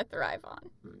aura going to thrive on?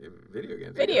 Video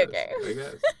games. Video games. I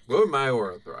guess. What would my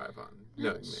aura thrive on?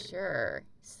 Knowing me. Sure.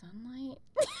 Sunlight?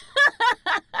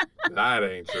 That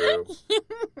ain't true.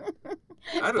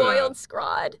 I don't Boiled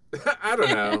scrod. I don't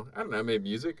know. Maybe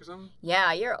music or something?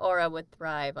 Yeah, your aura would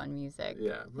thrive on music.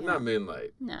 Yeah, but not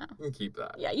moonlight. No. You can keep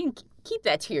that. Yeah, you can keep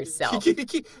that to yourself.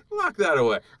 Lock that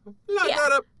away. Lock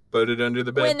that up. Put it under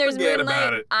the bed. When there's Forget moonlight,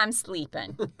 about it. I'm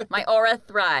sleeping. My aura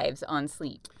thrives on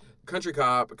sleep. Country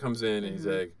cop comes in and he's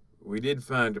like, we did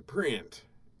find a print.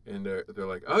 And they're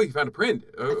like, oh, you found a print.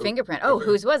 A fingerprint. Oh,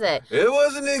 whose was it? It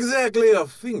wasn't exactly a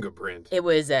fingerprint. It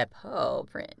was a paw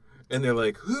print. And they're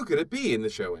like, who could it be? And the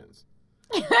show ends.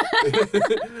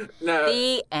 Now,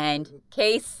 the end.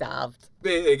 Case solved.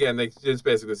 Again, they just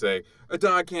basically say, a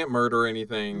dog can't murder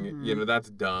anything. Mm-hmm. You know, that's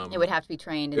dumb. It would have to be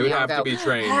trained. And it would have to be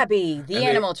trained. Abby, the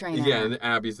animal trainer. Yeah, and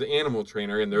Abby's the animal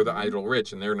trainer, and they're the idle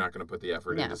rich, and they're not going to put the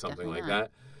effort into something like that.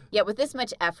 Yeah, with this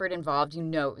much effort involved, you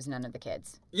know it was none of the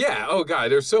kids. Yeah, oh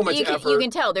God, there's so much effort. You can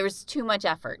tell there was too much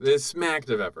effort. There's smacked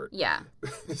of effort. Yeah.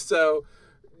 So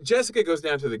Jessica goes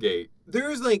down to the gate.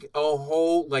 There's like a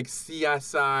whole like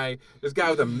CSI. This guy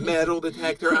with a metal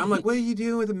detector. I'm like, what are you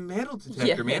doing with a metal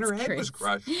detector, man? Her head was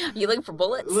crushed. You looking for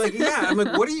bullets? Like, yeah. I'm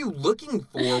like, what are you looking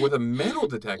for with a metal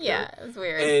detector? Yeah, it was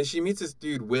weird. And she meets this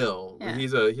dude, Will. Yeah.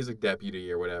 He's a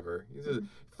deputy or whatever. He's a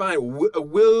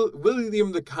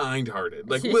William the kind-hearted,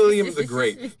 like William the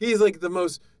Great. He's like the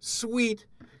most sweet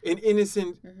and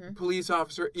innocent police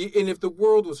officer. And if the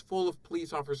world was full of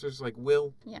police officers like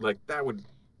Will, like that would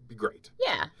be great.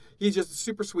 Yeah. He's just a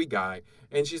super sweet guy.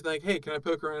 And she's like, hey, can I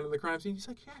poke around in the crime scene? He's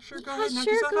like, yeah, sure, go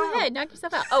ahead, knock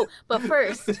yourself out. Oh, but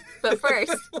first,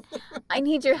 I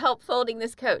need your help folding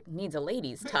this coat. Needs a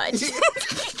lady's touch.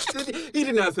 He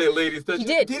did not say a lady's touch. He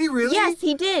did. Did he really? Yes,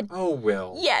 he did. Oh,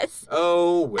 Will. Yes.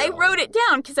 Oh, Will. I wrote it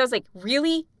down because I was like,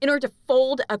 really? In order to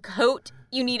fold a coat,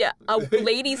 you need a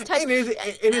lady's touch? And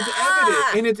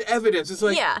it's evidence. It's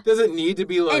like, does it need to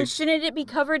be like... And shouldn't it be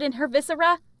covered in her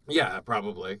viscera? Yeah,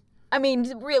 probably. I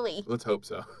mean, really. Let's hope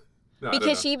so. No,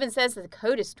 because she even says that the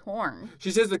coat is torn.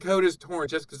 She says the coat is torn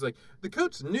just because, like, the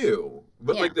coat's new,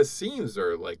 but, like, the seams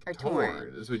are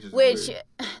torn. Which weird.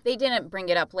 They didn't bring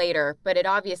it up later, but it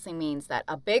obviously means that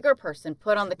a bigger person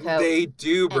put on the coat. They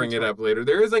do bring it up later.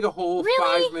 There is, like, a whole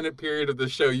 5-minute period of the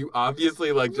show you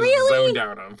obviously, like, just zoned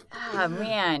out of. Oh,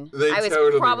 man. I was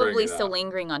totally probably still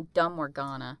lingering on Dumb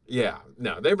Morgana. Yeah.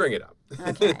 No, they bring it up.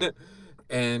 Okay.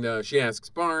 And she asks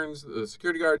Barnes, the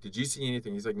security guard, did you see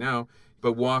anything? He's like, no.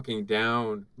 But walking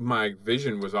down, my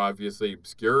vision was obviously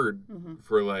obscured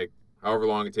for, like, however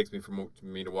long it takes me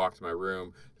to walk to my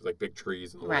room. There's, like, big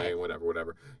trees in the way and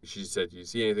whatever. She said, do you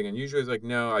see anything unusual? He's like,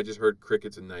 no, I just heard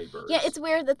crickets and night birds. Yeah, it's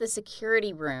weird that the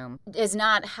security room does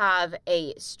not have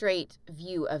a straight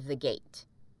view of the gate.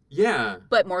 Yeah.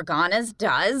 But Morgana's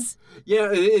does. Yeah,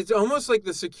 it's almost like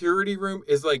the security room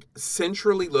is, like,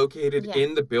 centrally located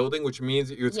in the building, which means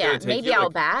it's going to take maybe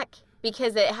out back.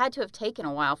 Because it had to have taken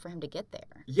a while for him to get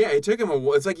there. Yeah, it took him a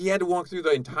while. It's like he had to walk through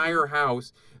the entire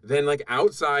house, then, like,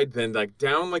 outside, then, like,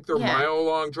 down, like, their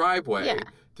mile-long driveway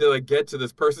to, like, get to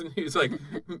this person who's, like,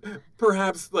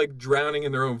 perhaps, like, drowning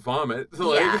in their own vomit.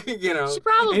 Like, you know. Should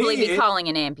probably be calling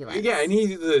an ambulance. Yeah, and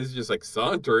he's just, like,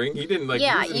 sauntering. He didn't, like,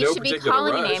 you should be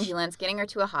calling an ambulance, getting her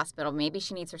to a hospital. Maybe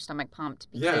she needs her stomach pumped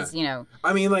because, you know.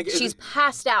 I mean, like. She's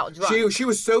passed out drunk. She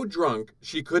was so drunk,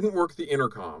 she couldn't work the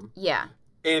intercom. Yeah.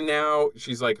 And now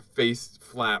she's, like, face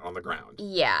flat on the ground.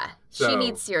 Yeah. So she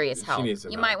needs serious help.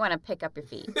 You might want to pick up your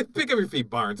feet. Pick up your feet,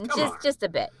 Barnes. Come on. Just a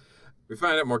bit. We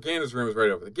find out Morgana's room is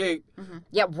right over the gate.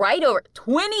 Yeah, right over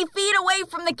 20 feet away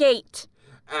from the gate.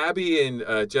 Abby and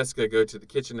Jessica go to the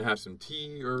kitchen to have some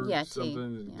tea or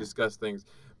something, discuss things.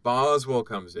 Boswell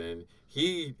comes in.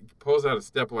 he pulls out a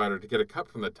stepladder to get a cup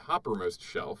from the toppermost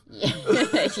shelf. Yeah.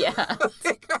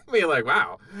 It got me like,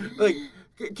 wow. Like,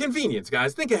 convenience,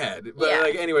 guys. Think ahead. But,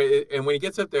 like, anyway, and when he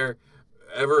gets up there,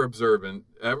 ever observant.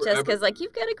 Just because, like,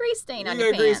 you've got a grease stain on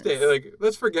your pants. Grease stain. Like,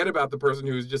 let's forget about the person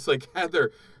who's just, like, had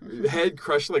their head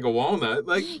crushed like a walnut.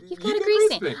 Like, you've got a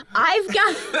grease stain.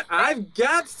 I've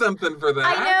got something for that.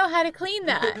 I know how to clean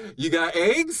that. You got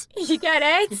eggs? You got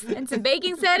eggs and some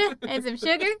baking soda and some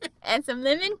sugar and some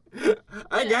lemon.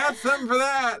 I got something for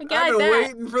that. I've been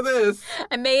waiting for this.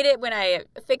 I made it when I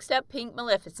fixed up Pink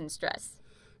Maleficent's dress.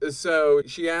 So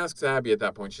she asks Abby at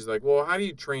that point, she's like, well, how do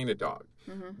you train a dog?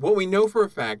 Mm-hmm. What we know for a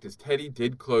fact is Teddy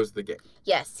did close the gate.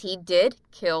 Yes, he did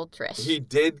kill Trish. He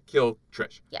did kill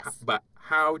Trish. Yes. But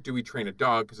how do we train a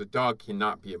dog? Because a dog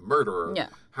cannot be a murderer. No.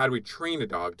 How do we train a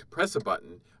dog to press a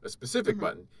button, a specific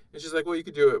button? And she's like, well, you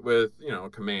could do it with, a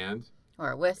command. Or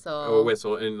a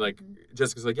whistle. And, like,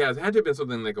 Jessica's like, yeah, it had to have been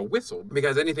something like a whistle.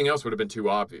 Because anything else would have been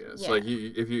too obvious. Yeah. Like,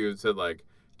 if you said, like,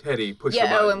 Teddy, push the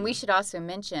button. Oh, and we should also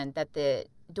mention that the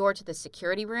door to the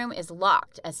security room is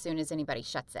locked as soon as anybody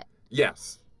shuts it.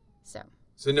 Yes.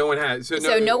 So no one had. So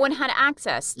no one had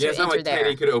access to enter there. Yeah, it's not like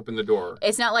Teddy could open the door.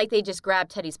 It's not like they just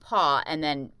grabbed Teddy's paw and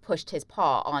then pushed his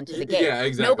paw onto the gate. Yeah,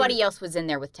 exactly. Nobody else was in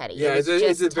there with Teddy. Yeah,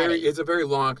 it's a very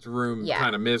locked room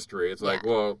kind of mystery. It's like,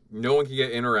 well, no one can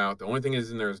get in or out. The only thing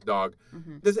is in there is dog.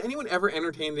 Mm-hmm. Does anyone ever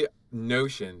entertain the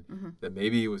notion that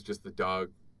maybe it was just the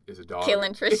dog? Is a dog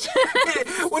killing Trish?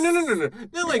 Well, no.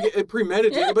 Not like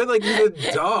premeditated, but like he's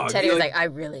a dog. Teddy was like, I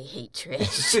really hate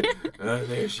Trish.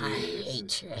 There she is. I hate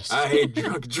Trish. I hate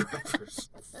drunk drivers.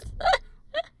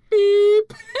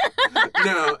 Beep.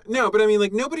 No, but I mean,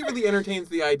 like, nobody really entertains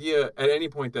the idea at any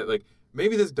point that, like,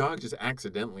 maybe this dog just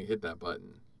accidentally hit that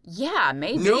button. Yeah,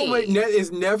 maybe. Nobody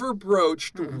is never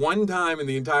broached one time in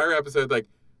the entire episode, like,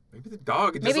 maybe the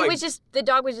dog just the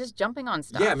dog was just jumping on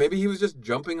stuff. Yeah, maybe he was just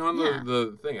jumping on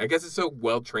the thing. I guess it's so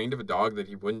well trained of a dog that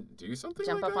he wouldn't do something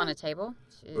Jump like up that. on a table?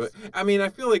 But, I mean, I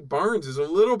feel like Barnes is a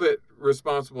little bit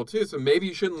responsible too, so maybe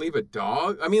you shouldn't leave a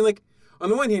dog. I mean, like, on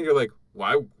the one hand, you're like, well,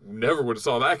 I never would have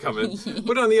saw that coming.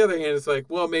 But on the other hand, it's like,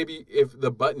 well, maybe if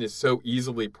the button is so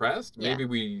easily pressed, maybe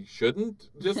we shouldn't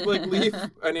just, like, leave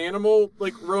an animal,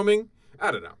 like, roaming.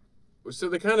 I don't know. So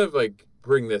they kind of, like,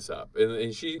 bring this up,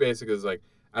 and she basically is like,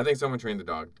 I think someone trained the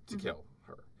dog to kill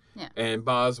her. Yeah. And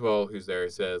Boswell, who's there,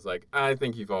 says, like, I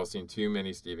think you've all seen too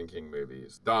many Stephen King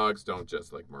movies. Dogs don't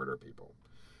just, like, murder people.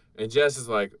 And Jess is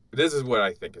like, this is what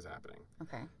I think is happening.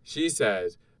 Okay. She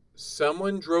says,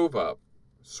 someone drove up,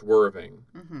 swerving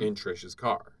in Trish's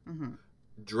car,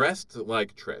 dressed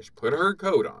like Trish, put her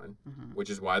coat on, which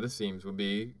is why the seams would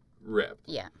be ripped.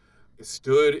 Yeah.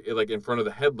 Stood, like, in front of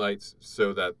the headlights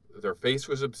so that their face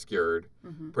was obscured,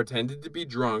 pretended to be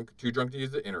drunk, too drunk to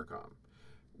use the intercom.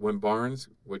 When Barnes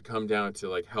would come down to,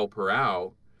 like, help her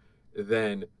out,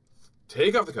 then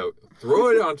take off the coat, throw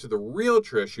it onto the real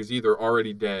Trish, who's either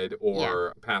already dead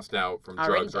or passed out from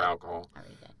drugs or alcohol.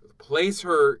 Place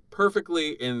her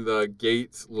perfectly in the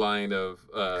Gates line of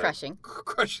crushing.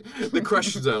 The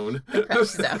crush zone. The crush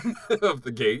zone of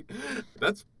the gate.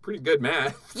 That's pretty good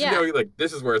math. Yeah. Like,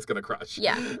 this is where it's gonna crush.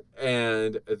 Yeah.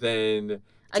 And then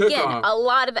a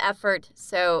lot of effort.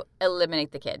 So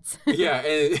eliminate the kids. Yeah,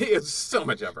 and it's so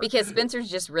much effort because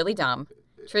Spencer's just really dumb.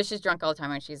 Trish is drunk all the time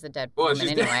and she's a dead woman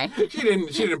anyway. She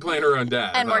didn't plan her own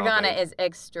death. And Morgana is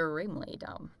extremely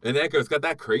dumb. And Echo's got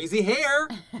that crazy hair.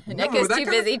 And Echo's too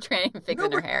busy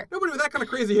fixing her hair. Nobody with that kind of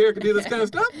crazy hair can do this kind of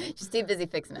stuff. She's too busy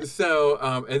fixing it. So,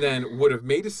 and then would have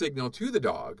made a signal to the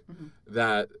dog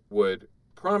that would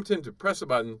prompt him to press a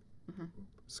button,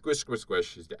 squish, squish,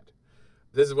 squish, she's dead.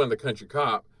 This is when the country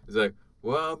cop is like,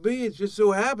 well, B, it just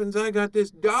so happens I got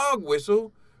this dog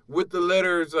whistle with the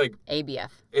letters like ABF.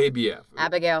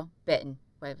 Abigail Bitten.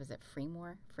 What was it?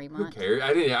 Fremont? Who cares?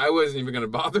 I wasn't even going to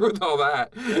bother with all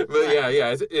that. But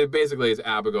yeah. It basically is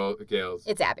Abigail's.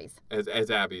 It's Abby's.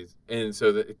 As Abby's. And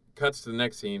so it cuts to the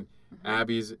next scene.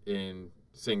 Abby's in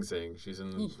Sing Sing. She's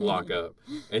in lockup.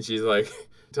 And she's like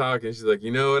talking. She's like,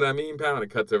 you know what I mean, pal? And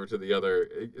it cuts over to the other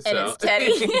cell. And it's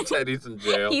Teddy. Teddy's in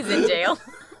jail. He's in jail.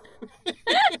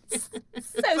 so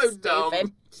stupid.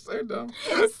 Dumb. So dumb.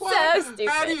 So stupid.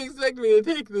 How do you expect me to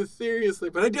take this seriously?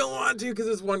 But I don't want to because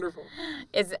it's wonderful.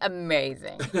 It's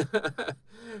amazing.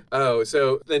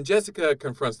 So then Jessica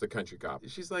confronts the country cop.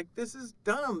 She's like, this is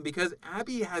dumb because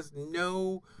Abby has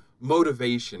no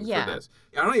motivation for this.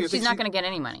 I don't even think she's not going to get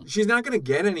any money. She's not going to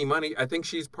get any money. I think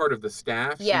she's part of the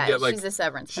staff. Yeah, she's a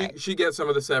severance pay. She gets some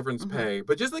of the severance pay,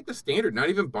 but just like the standard, not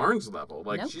even Barnes level.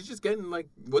 Like she's just getting like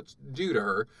what's due to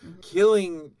her.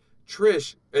 Killing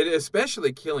Trish, and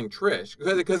especially killing Trish,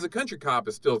 because the country cop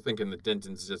is still thinking that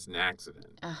Denton's just an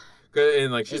accident.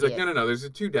 And like she's like, no, there's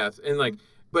 2 deaths, and like,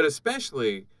 but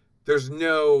especially there's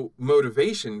no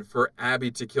motivation for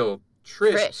Abby to kill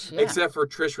Trish except for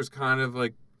Trish was kind of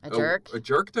like a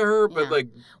jerk to her, but like...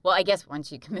 Well, I guess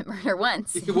once you commit murder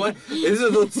once.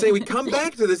 Let's say we come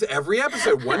back to this every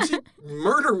episode. Once you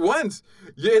murder once,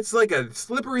 it's like a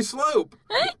slippery slope.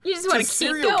 You just want to keep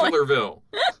serial going. Killerville.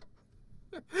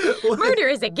 Murder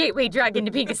is a gateway drug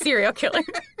into being a serial killer.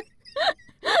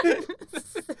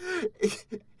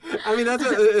 I mean, that's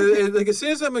like as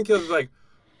soon as someone kills, like,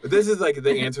 this is like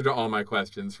the answer to all my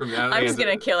questions. From I'm just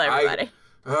going to kill everybody.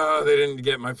 They didn't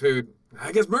get my food.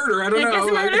 I guess murder. I don't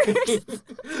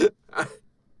know.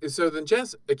 So then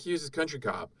Jess accuses Country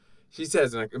Cop. She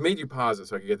says, and I made you pause it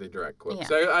so I could get the direct quote. Yeah.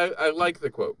 So I like the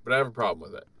quote, but I have a problem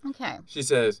with it. Okay. She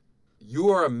says, "You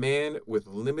are a man with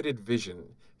limited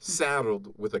vision,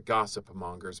 saddled with a gossip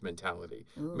monger's mentality."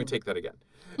 Ooh. Let me take that again.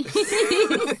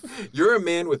 You're a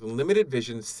man with limited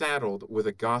vision, saddled with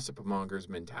a gossip monger's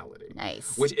mentality.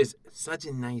 Nice. Which is such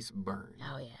a nice burn.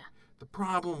 Oh, yeah. The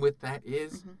problem with that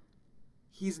is...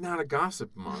 he's not a gossip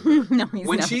monger. No, he's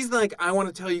when not. She's like, I want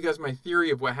to tell you guys my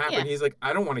theory of what happened, he's like,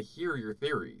 I don't want to hear your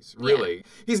theories, really. Yeah.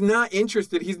 He's not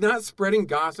interested. He's not spreading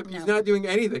gossip. No. He's not doing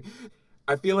anything.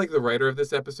 I feel like the writer of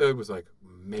this episode was like,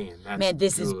 man,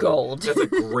 this is gold. That's a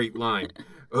great line.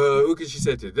 Because she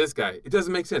said to this guy, it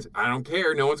doesn't make sense. I don't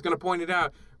care. No one's going to point it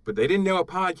out. But they didn't know a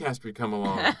podcast would come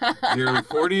along. Nearly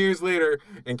 40 years later,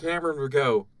 and Cameron would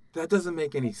go, that doesn't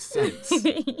make any sense.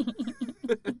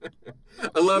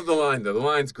 I love the line, though. The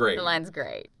line's great.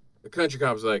 The Country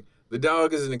Cop's like, the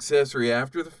dog is an accessory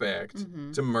after the fact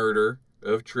to murder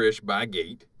of Trish by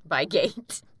gate. By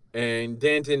gate. And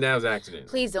Danton, that was accident.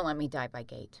 Please don't let me die by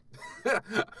gate.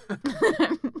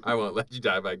 I won't let you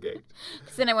die by gate.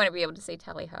 Because then I want to be able to say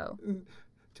tally-ho.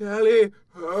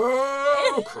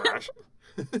 Tally-ho! Crash.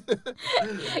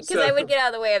 Because I would get out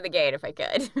of the way of the gate if I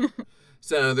could.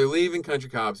 So they're leaving Country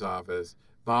Cop's office.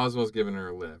 Boswell's giving her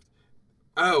a lift.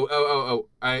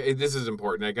 This is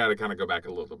important. I got to kind of go back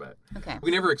a little bit. Okay.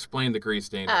 We never explained the grease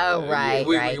stain. Oh, right.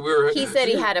 He said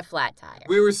he had a flat tire.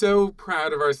 We were so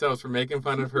proud of ourselves for making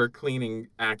fun of her cleaning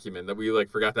acumen that we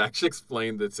forgot to actually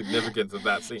explain the significance of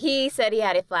that scene. He said he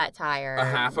had a flat tire. A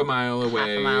half a mile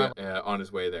away on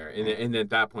his way there. And at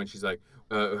that point, she's like,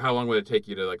 how long would it take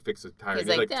you to fix a tire? He's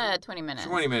like 20 minutes.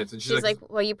 20 minutes. And she's like,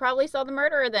 well, you probably saw the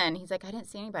murderer then. He's like, I didn't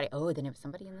see anybody. Oh, then it was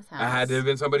somebody in this house. I had to have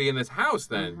been somebody in this house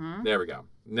then. Mm-hmm. There we go.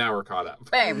 Now we're caught up.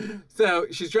 Bam. So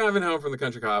she's driving home from the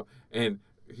Country Cop, and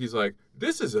he's like,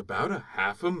 this is about a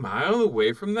half a mile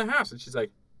away from the house. And she's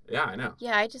like, yeah, I know.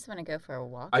 Yeah, I just want to go for a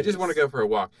walk. I just want to go for a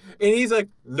walk. And he's like,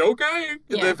 okay.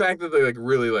 Yeah. The fact that they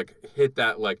really hit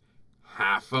that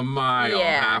half a mile.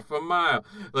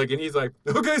 And he's like,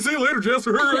 okay, see you later, Jess.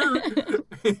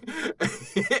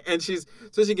 And she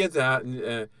gets out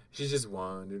and she's just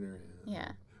wandering around.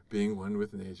 Yeah. Being one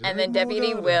with nature. And then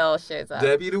Deputy Will shows up.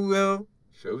 Deputy Will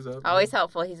shows up. Always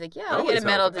helpful. He's like, I'll get a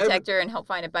metal detector and help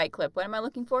find a bike clip. What am I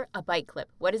looking for? A bike clip.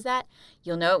 What is that?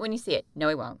 You'll know it when you see it. No,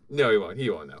 he won't. No, he won't. He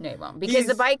won't know. No, he won't. Because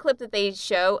the bike clip that they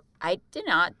show, I did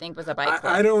not think was a bike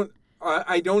clip.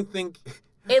 I don't think...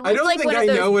 It looked like one of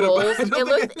those bowls.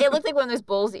 It looked like one of those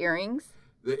bull's earrings.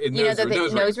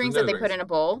 Nose rings that they put in a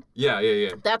bowl. Yeah.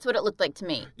 That's what it looked like to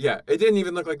me. Yeah, it didn't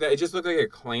even look like that. It just looked like a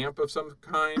clamp of some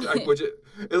kind. It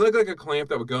looked like a clamp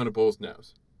that would go in a bull's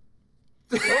nose.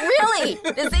 Really?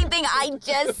 The same thing I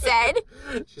just said?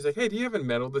 She's like, hey, do you have a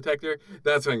metal detector?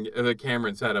 That's when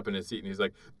Cameron sat up in his seat and he's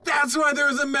like, that's why there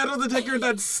was a metal detector at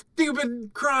that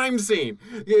stupid crime scene.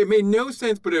 It made no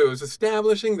sense, but it was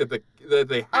establishing that they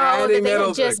had a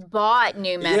metal detector. They just bought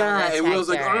new metal detectors. Yeah, and Will's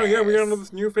like, oh, yeah, we got all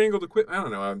this newfangled equipment. I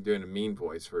don't know. I'm doing a mean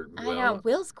voice for Will. I know.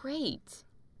 Will's great.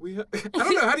 I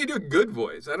don't know. How do you do a good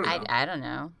voice? I don't know. I don't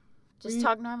know. Just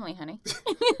talk normally, honey.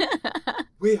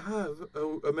 We have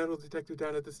a metal detector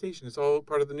down at the station. It's all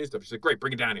part of the new stuff. She's like, great,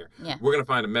 bring it down here. Yeah. We're going to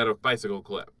find a metal bicycle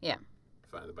clip. Yeah.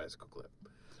 Find the bicycle clip.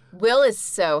 Will is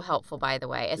so helpful, by the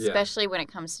way, especially when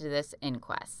it comes to this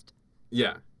inquest.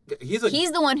 Yeah. He's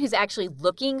the one who's actually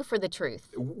looking for the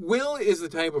truth. Will is the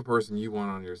type of person you want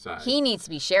on your side. He needs to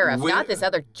be sheriff, not this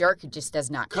other jerk who just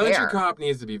does not care. Country Cop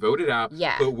needs to be voted out.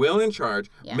 Yeah. Put Will in charge.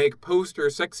 Yeah. Make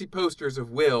sexy posters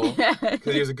of Will,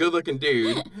 because he was a good-looking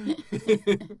dude.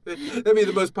 That'd be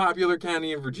the most popular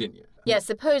county in Virginia. Yeah,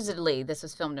 supposedly this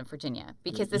was filmed in Virginia,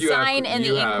 because the sign in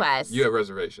the inquest you have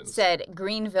reservations. Said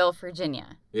Greenville,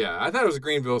 Virginia. Yeah, I thought it was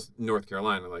Greenville, North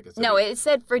Carolina. No, it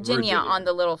said Virginia on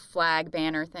the little flag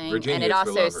banner thing. Virginia, and it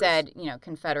also said,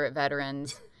 Confederate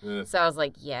veterans. So I was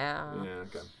like, yeah. Yeah,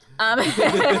 okay.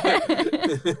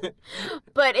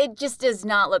 But it just does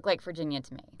not look like Virginia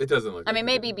to me. It doesn't look. I mean,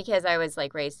 maybe because I was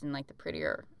like raised in like the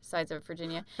prettier sides of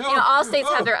Virginia. All states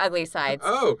have their ugly sides.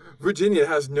 Oh, Virginia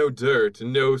has no dirt,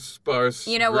 no sparse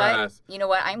grass. You know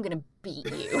what? I'm gonna beat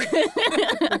you.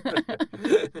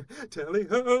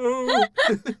 Tally-ho!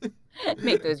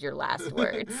 Make those your last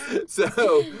words.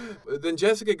 So then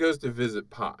Jessica goes to visit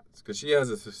Potts because she has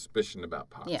a suspicion about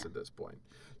Potts at this point.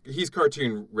 He's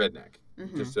cartoon redneck,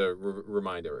 just to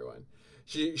remind everyone.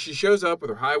 She shows up with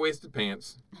her high-waisted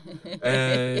pants,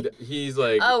 and he's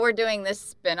like... Oh, we're doing this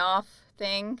spin-off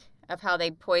thing of how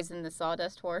they poisoned the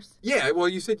sawdust horse? Yeah, well,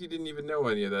 you said you didn't even know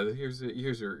any of that. Here's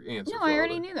your answer. No, I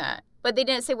already knew that. But they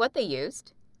didn't say what they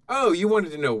used. Oh, you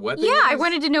wanted to know what they used? Yeah, I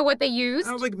wanted to know what they used.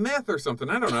 I was like meth or something.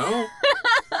 I don't know.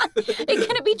 It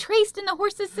couldn't be traced in the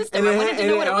horse's system. I wanted to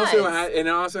know what it was. And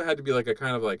it also had to be like a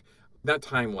kind of like, not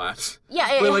time lapse. Yeah,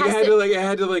 it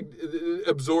had to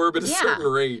absorb at a certain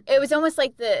rate. It was almost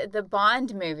like the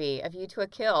Bond movie, A View to a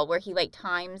Kill, where he like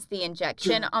times the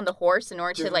injection on the horse in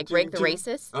order to like break the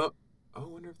races. Oh, I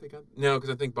wonder if they got... No, because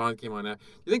I think Bond came on after.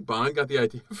 You think Bond got the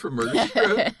idea for Murder, She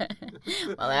Wrote?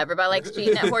 Well, everybody likes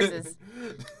cheating at horses.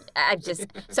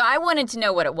 So I wanted to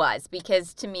know what it was,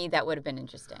 because to me that would have been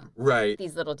interesting. Right.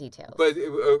 These little details. But,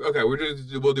 okay,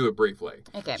 we'll do it briefly.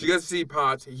 Okay. She gets to see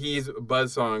Potts. He's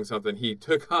buzzsawing something. He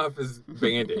took off his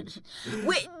bandage.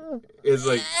 Wait. It's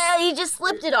like... he just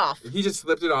slipped it off. He just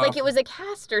slipped it off. Like it was a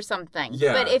cast or something.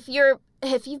 Yeah. But if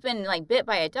you've been like bit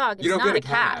by a dog, it's not a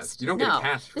cast. You don't get a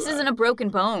cast for This that. isn't a broken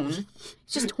bone.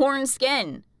 It's just torn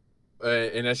skin.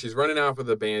 And as she's running off with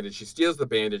the bandage, she steals the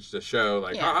bandage to show,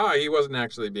 like, he wasn't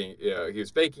actually being, he was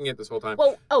faking it this whole time.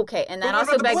 Well, okay, and that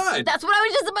also begs, that's what I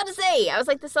was just about to say. I was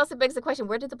like, this also begs the question,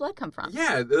 where did the blood come from?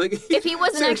 Yeah, like... If he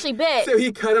wasn't actually bit. So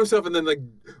he cut himself and then, like,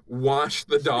 washed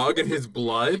the dog in his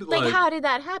blood? Like, how did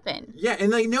that happen? Yeah,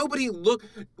 and, like, nobody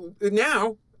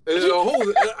now...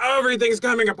 everything's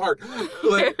coming apart.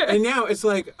 And now it's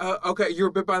like, okay, you were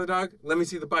bit by the dog? Let me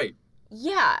see the bite.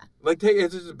 Yeah. Like,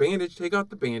 it's just a bandage. Take out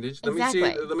the bandage. Let me see.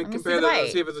 Let me compare that.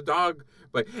 See if it's a dog.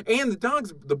 But and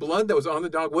the blood that was on the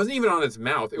dog wasn't even on its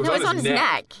mouth. It was on his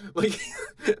neck. Like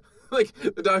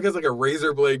the dog has like a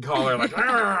razor blade collar. Like,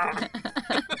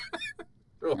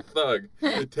 real thug.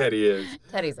 Teddy is.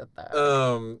 Teddy's a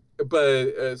thug.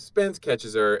 But Spence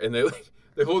catches her and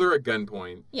they hold her at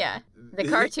gunpoint. Yeah. The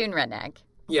cartoon redneck.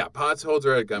 Yeah. Potts holds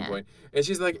her at gunpoint, and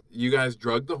she's like, "You guys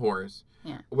drugged the horse."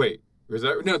 Yeah. Wait.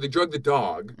 No, they drugged the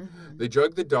dog. Mm-hmm. They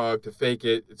drugged the dog to fake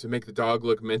it, to make the dog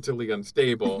look mentally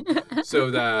unstable, so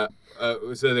that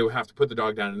they would have to put the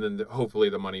dog down, and then hopefully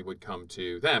the money would come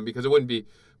to them, because it wouldn't be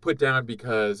put down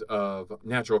because of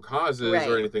natural causes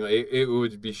or anything. It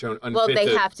would be shown unfit. Well,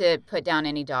 they have to put down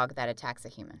any dog that attacks a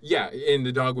human. Yeah, and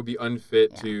the dog would be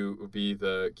unfit to be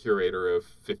the curator of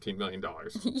 $15 million.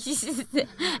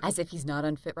 As if he's not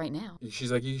unfit right now.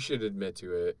 She's like, you should admit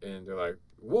to it. And they're like,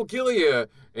 we'll kill you.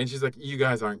 And she's like, you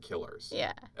guys aren't killers.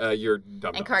 Yeah. You're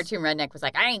dumb. And Cartoon Redneck was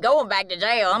like, I ain't going back to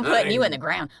jail. I'm putting you in the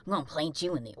ground. I'm going to plant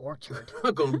you in the orchard.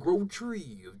 I'm going to grow a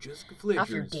tree of Jessica Fletcher's. Off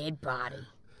your dead body.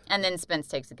 And then Spence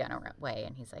takes the gun away,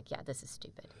 and he's like, yeah, this is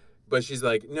stupid. But she's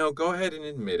like, no, go ahead and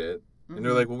admit it. Mm-hmm. And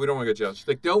they're like, well, we don't want to go to jail. She's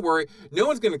like, don't worry. No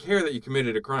one's going to care that you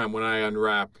committed a crime when I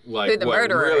unwrap, like, who the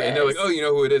murderer is. And they're like, oh, you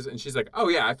know who it is? And she's like, oh,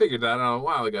 yeah, I figured that out a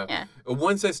while ago. Yeah.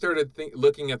 Once I started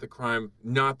looking at the crime,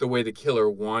 not the way the killer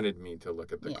wanted me to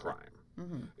look at the crime.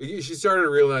 Mm-hmm. She started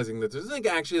realizing that there's, like,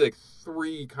 actually, like,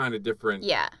 three kind of different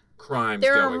crimes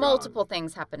there going are multiple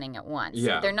things happening at once.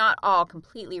 Yeah. They're not all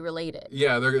completely related.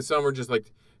 Yeah, some are just,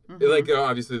 like... Mm-hmm. Like,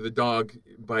 obviously, the dog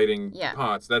biting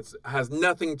Potts, has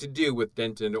nothing to do with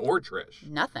Denton or Trish.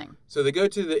 Nothing. So they go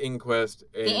to the inquest.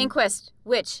 And... The inquest,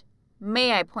 which,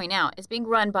 may I point out, is being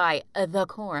run by the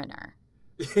coroner.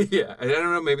 Yeah, I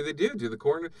don't know. Maybe they do the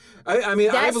coroner. I mean,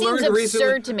 that I've seems learned absurd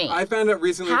recently, to me. I found out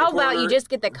recently. How about you just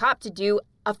get the cop to do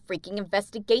a freaking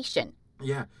investigation?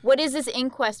 Yeah. What is this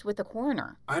inquest with the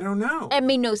coroner? I don't know. It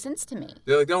made no sense to me.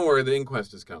 They're like, don't worry, the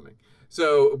inquest is coming.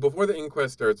 So before the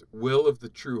inquest starts, Will of the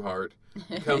True Heart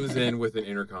comes in with an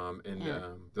intercom, and they're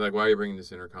like, "Why are you bringing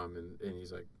this intercom?" And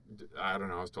he's like, "I don't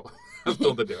know. I was told. I was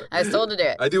told to do it. I was told to do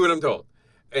it. I do what I'm told."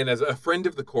 And as a friend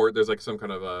of the court, there's like some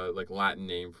kind of like Latin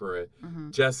name for it.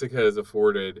 Mm-hmm. Jessica is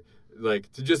afforded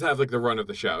like to just have like the run of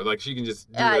the show. Like she can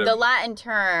just do the Latin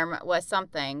term was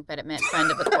something, but it meant friend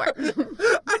of the court.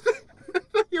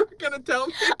 You were gonna tell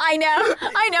me. I know.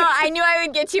 I knew I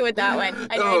would get you with that one.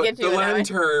 The Latin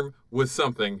term was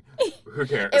something. Who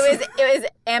cares? It was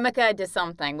amica de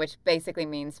something, which basically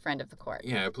means friend of the court.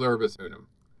 Yeah, pluribus unum.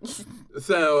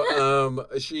 So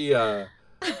she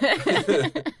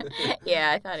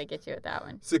Yeah, I thought I'd get you with that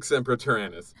one. Sic Semper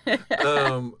Tyrannis.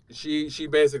 She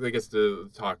basically gets to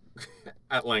talk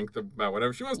at length about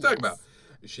whatever she wants to talk about.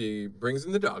 She brings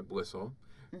in the dog whistle.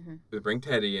 Mm-hmm. They bring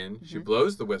Teddy in. Mm-hmm. She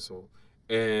blows the whistle,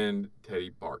 and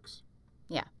Teddy barks.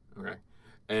 Yeah. Okay.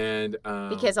 And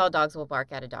because all dogs will bark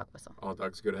at a dog whistle. All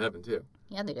dogs go to heaven too.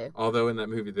 Yeah, they do. Although in that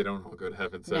movie they don't all go to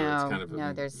heaven, so it's kind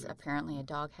of there's apparently a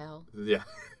dog hell. Yeah,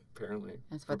 apparently.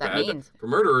 That's what that means. For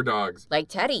murderer dogs. Like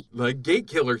Teddy. Like gate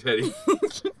killer Teddy.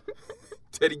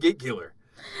 Teddy gate killer.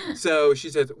 So she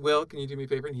says, "Well, can you do me a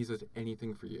favor?" And he says,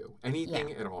 "Anything for you,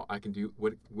 anything at all. I can do.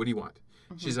 What do you want?"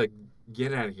 Mm-hmm. She's like,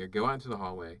 "Get out of here. Go out into the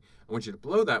hallway. I want you to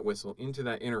blow that whistle into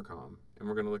that intercom, and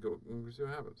we're gonna see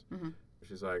what happens." Mm-hmm.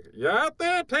 She's like, "You out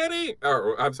there, Teddy?"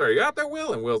 Or I'm sorry, "You out there,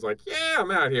 Will?" And Will's like, "Yeah,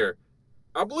 I'm out here.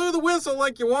 I blew the whistle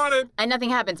like you wanted." And nothing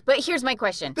happens. But here's my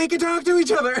question. They can talk to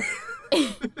each other.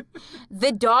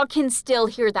 The dog can still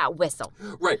hear that whistle.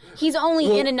 Right. He's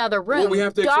only in another room.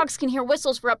 Dogs can hear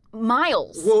whistles for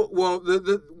miles. Well,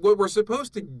 the what we're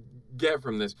supposed to get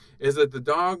from this is that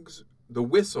the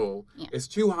whistle is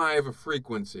too high of a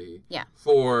frequency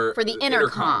for the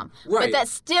intercom. Right. But that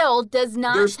still does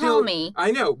not tell me.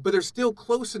 I know, but they're still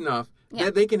close enough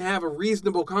that they can have a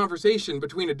reasonable conversation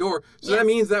between a door. So that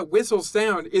means that whistle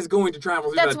sound is going to travel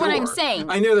through that door. That's what I'm saying.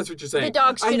 I know that's what you're saying. The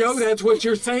dog I know that's what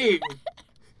you're saying.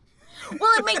 Well,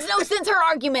 it makes no sense, her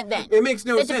argument, then. It makes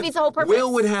no sense. It defeats the whole purpose.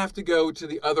 Will would have to go to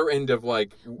the other end of,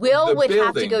 Will would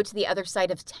have to go to the other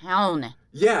side of town.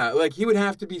 Yeah, he would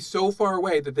have to be so far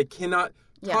away that they cannot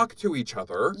talk to each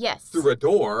other through a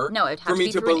door. No, it would have for me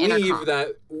to through believe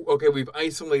that, okay, we've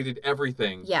isolated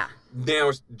everything. Yeah. Now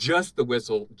it's just the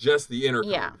whistle, just the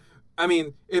intercom. Yeah. I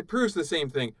mean, it proves the same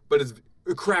thing, but it's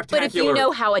craptacular. But if you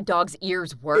know how a dog's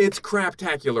ears work. It's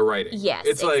craptacular writing. Yes,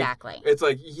 it's exactly. It's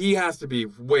like he has to be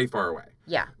way far away.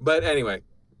 Yeah. But anyway,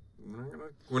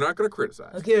 we're not going to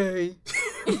criticize. Okay.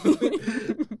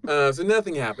 So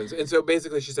nothing happens. And so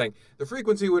basically she's saying the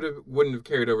frequency wouldn't have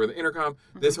carried over the intercom.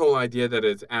 Mm-hmm. This whole idea that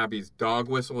it's Abby's dog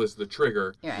whistle is the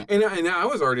trigger. Right. And I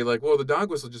was already like, well, the dog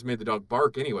whistle just made the dog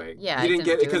bark anyway. Yeah. He didn't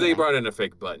get it because they brought in a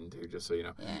fake button too, just so you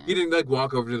know. Yeah. He didn't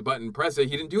walk over to the button and press it.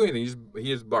 He didn't do anything.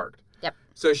 He just barked. Yep.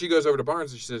 So she goes over to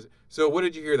Barnes and she says, "So what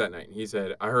did you hear that night?" And he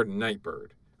said, "I heard a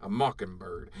nightbird. A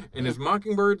mockingbird." And is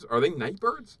mockingbirds, are they night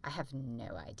birds? I have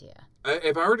no idea.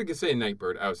 If I were to say a night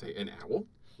bird, I would say an owl,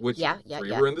 which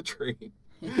three were in the tree.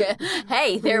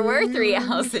 Hey, there were 3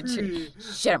 owls in the tree.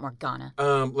 Shut up, Morgana.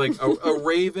 A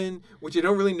raven, which I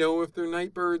don't really know if they're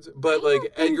night birds, but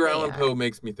Edgar Allan Poe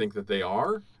makes me think that they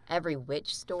are. Every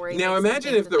witch story. Now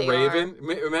imagine if the raven,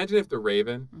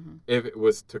 mm-hmm. if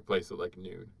it took place at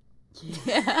noon.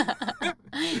 Yeah.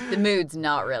 The mood's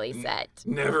not really set.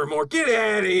 Nevermore. Get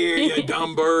out of here, you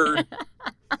dumb bird.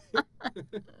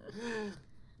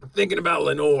 I'm thinking about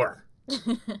Lenore.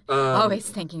 Always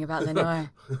thinking about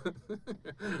Lenore.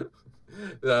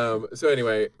 So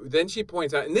anyway, then she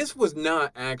points out, and this was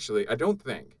not actually, I don't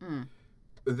think,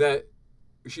 that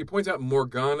she points out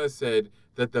Morgana said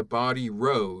that the body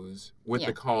rose with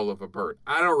the call of a bird.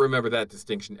 I don't remember that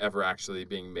distinction ever actually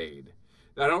being made.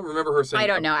 I don't remember her saying. I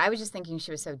don't know. I was just thinking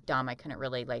she was so dumb I couldn't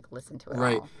really listen to it.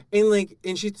 Right. All.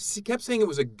 And she kept saying it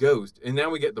was a ghost, and now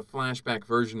we get the flashback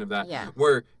version of that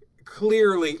where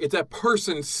clearly it's a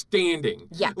person standing.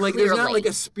 Yeah, there's not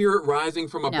a spirit rising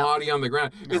from a body on the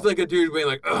ground. No. It's like a dude being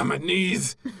like, "Oh, my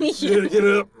knees. Get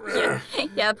up."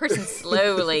 Yeah, the person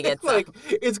slowly gets up.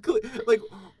 It's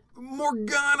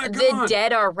Morgana, the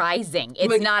dead are rising.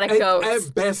 It's not a ghost.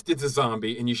 At best, it's a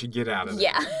zombie, and you should get out of it.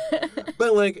 Yeah.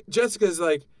 But, Jessica's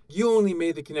you only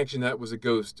made the connection that it was a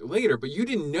ghost later, but you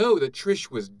didn't know that Trish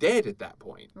was dead at that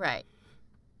point. Right.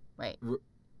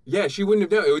 Yeah, she wouldn't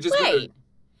have known. It would just Wait.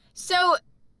 So,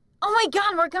 oh my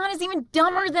God, Morgana's even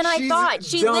dumber than I thought.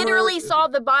 She literally saw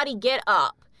the body get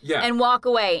up. Yeah. And walk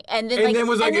away. And then it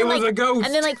was a ghost.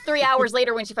 And then 3 hours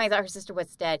later when she finds out her sister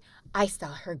was dead, I saw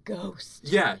her ghost.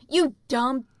 Yeah. You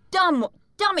dummy. Dumb.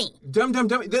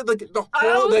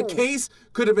 The case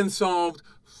could have been solved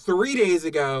 3 days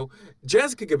ago.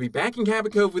 Jessica could be back in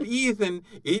Cabot Cove with Ethan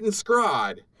eating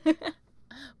scrod.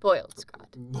 Boiled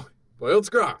scrod. Boiled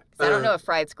scrod. I don't know if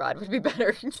fried scrod would be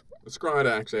better.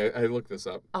 Scrod, actually. I looked this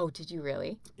up. Oh, did you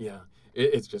really? Yeah.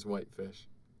 It's just white fish.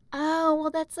 Oh,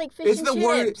 well, that's like fish and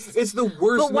chips. It's the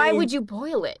worst But why would you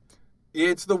boil it?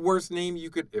 It's the worst name you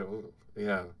could...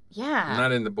 Yeah. Yeah. I'm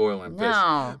not into boiling fish.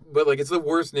 No. But, it's the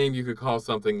worst name you could call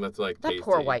something that's, that tasty.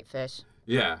 Poor whitefish.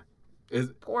 Yeah.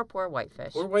 Poor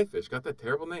whitefish. Poor whitefish. Got that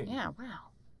terrible name. Yeah, wow.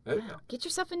 Get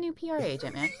yourself a new PR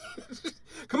agent, man.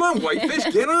 Come on,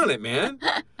 whitefish. Get on it, man.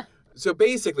 So,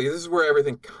 basically, this is where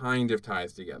everything kind of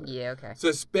ties together. Yeah, okay.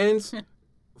 Suspense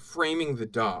framing the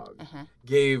dog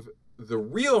gave the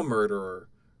real murderer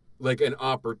like an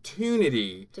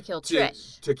opportunity to kill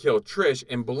Trish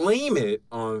and blame it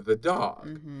on the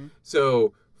dog.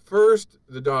 So first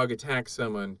the dog attacks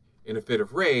someone in a fit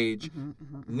of rage.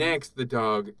 Next, the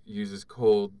dog uses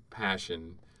cold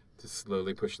passion to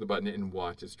slowly push the button and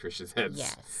watches Trish's head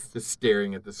just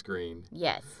staring at the screen.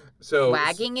 Yes. So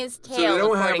wagging his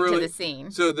tail according to the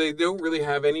scene. So they don't really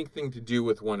have anything to do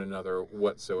with one another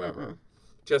whatsoever.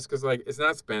 Jessica's like, it's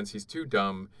not Spence. He's too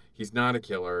dumb. He's not a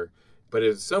killer. But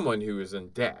it's someone who is in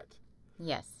debt.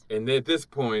 Yes. And at this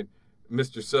point,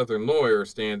 Mr. Southern Lawyer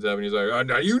stands up and he's like, oh,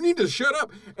 now you need to shut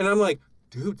up. And I'm like,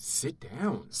 dude, sit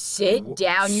down. Sit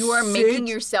down. You are making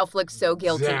yourself look so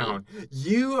guilty. Down.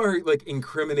 You are like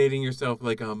incriminating yourself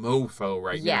like a mofo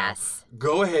right now. Yes.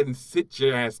 Go ahead and sit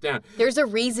your ass down. There's a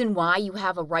reason why you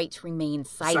have a right to remain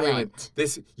silent.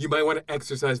 You might want to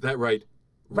exercise that right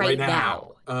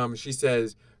now. She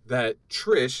says that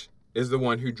Trish is the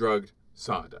one who drugged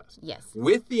Sawdust. Yes.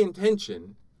 With the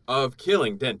intention of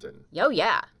killing Denton. Oh,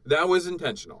 yeah. That was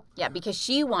intentional. Yeah, because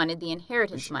she wanted the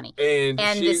inheritance money. And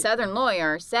the Southern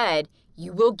Lawyer said,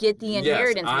 you will get the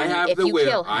inheritance money if you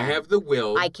kill him. I have the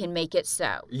will. I can make it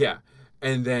so. Yeah.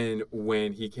 And then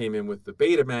when he came in with the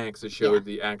Betamax, it showed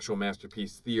the actual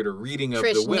Masterpiece Theater reading of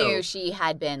the will. Trish knew she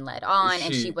had been led on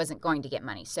and she wasn't going to get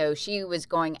money. So she was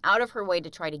going out of her way to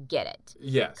try to get it.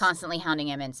 Yes. Constantly hounding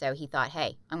him. And so he thought,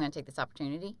 hey, I'm going to take this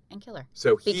opportunity and kill her.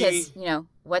 So because,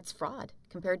 what's fraud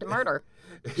compared to murder?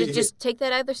 just take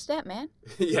that other step, man.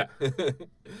 Yeah.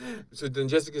 So then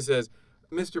Jessica says,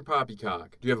 Mr.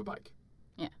 Poppycock, do you have a bike?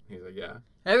 Yeah. He's like, yeah.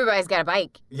 Everybody's got a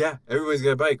bike. Yeah, everybody's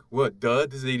got a bike. What? Duh,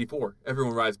 this is 84.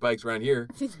 Everyone rides bikes around here.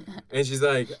 And she's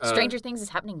like... Stranger Things is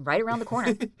happening right around the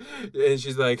corner. And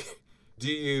she's like,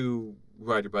 do you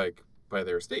ride your bike by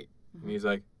their estate? And he's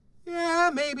like,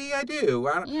 yeah, maybe I do.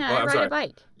 I ride a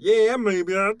bike. Yeah,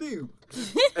 maybe I do.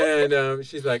 And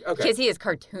she's like, okay. Because he is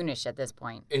cartoonish at this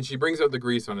point. And she brings up the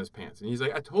grease on his pants. And he's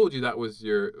like, I told you that was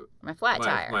my flat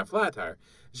tire. My flat tire.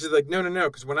 She's like, no,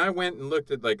 because when I went and looked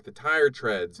at like the tire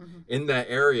treads in that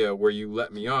area where you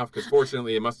let me off, because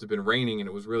fortunately it must have been raining and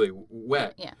it was really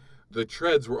wet. Yeah. The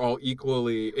treads were all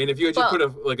equally, and if you had just put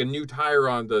a new tire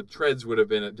on, the treads would have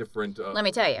been at different let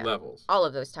me tell you, levels. All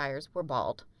of those tires were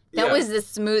bald. That was the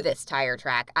smoothest tire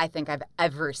track I think I've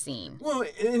ever seen. Well,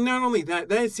 and not only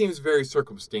that seems very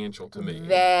circumstantial to me.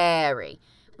 Very.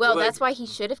 Well, that's why he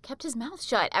should have kept his mouth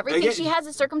shut. Everything she has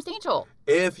is circumstantial.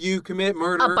 If you commit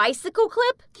murder... A bicycle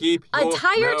clip? Keep your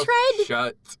tire mouth tread?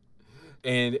 shut.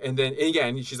 And then,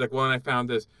 again, she's like, well, and I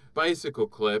found this bicycle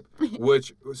clip,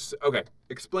 which... Okay,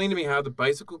 explain to me how the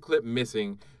bicycle clip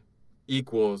missing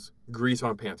equals grease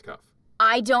on pants cuff.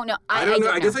 I don't know. I don't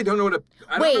know. I guess I don't know what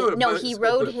a... he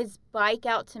rode his bike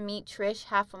out to meet Trish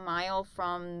half a mile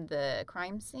from the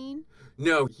crime scene?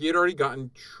 No, he had already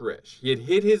gotten Trish. He had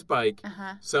hid his bike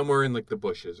somewhere in like the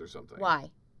bushes or something.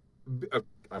 Why?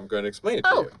 I'm going to explain it to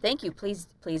you. Oh, thank you. Please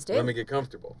do. Let me get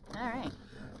comfortable. All right.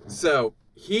 So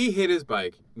he hid his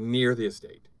bike near the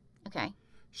estate. Okay.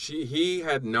 He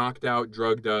had knocked out,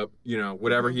 drugged up,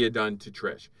 whatever he had done to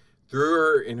Trish. Threw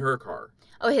her in her car.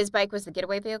 Oh, his bike was the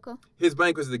getaway vehicle? His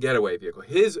bike was the getaway vehicle.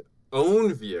 His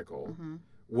own vehicle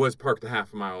was parked a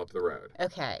half a mile up the road.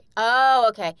 Okay. Oh,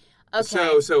 okay.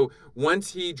 Okay. So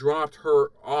once he dropped her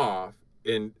off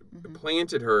and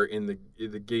planted her in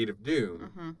the Gate of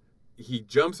Doom, he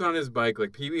jumps on his bike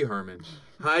like Pee Wee Herman,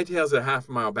 hightails it a half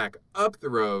a mile back up the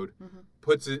road,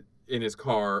 puts it in his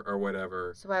car or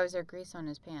whatever. So why was there grease on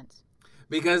his pants?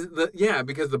 Because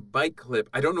the bike clip.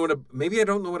 I don't know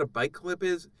what a bike clip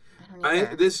is.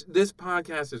 This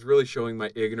podcast is really showing my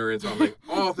ignorance on like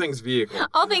all things vehicle.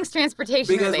 All things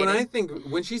transportation because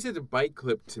related. when she said a bike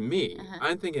clip to me,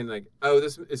 I'm thinking like, oh,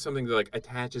 this is something that like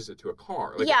attaches it to a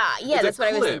car. Like, that's what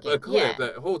I was thinking. A clip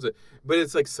that holds it. But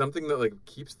it's like something that like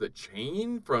keeps the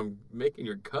chain from making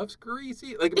your cuffs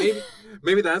greasy. Like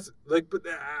maybe that's like, but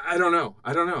I don't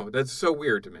know. That's so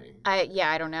weird to me.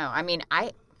 I don't know. I mean,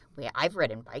 I've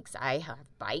ridden bikes. I have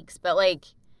bikes, but like.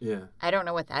 Yeah. I don't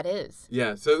know what that is.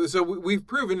 Yeah. So we've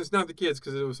proven it's not the kids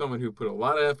because it was someone who put a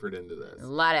lot of effort into this. A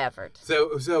lot of effort.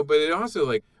 So, but it also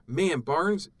like, man,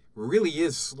 Barnes really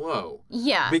is slow.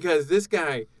 Yeah. Because this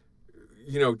guy,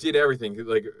 did everything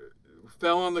like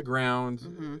fell on the ground.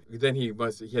 Mm-hmm. Then he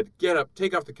had to get up,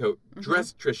 take off the coat,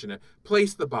 dress Trish in it,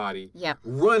 place the body,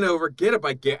 run over, get a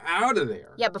bike, get out of there.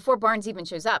 Yeah, before Barnes even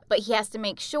shows up. But he has to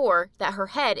make sure that her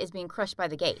head is being crushed by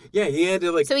the gate. Yeah, he had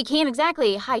to So he can't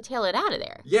exactly hightail it out of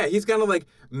there. Yeah, he's got to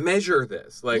measure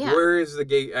this. Where is the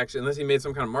gate actually? Unless he made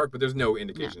some kind of mark, but there's no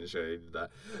indication to show he did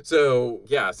that. So,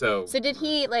 yeah, So did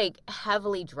he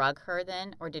heavily drug her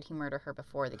then, or did he murder her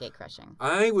before the gate crushing?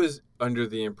 I was under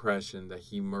the impression that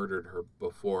he murdered her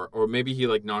before, or maybe he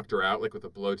knocked her out with a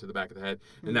blow to the back of the head,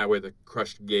 and that way the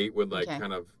crushed gate would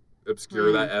kind of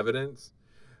obscure that evidence.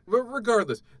 But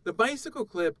regardless, the bicycle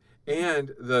clip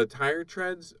and the tire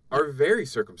treads are very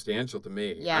circumstantial to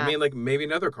me. Yeah. I mean, maybe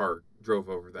another car drove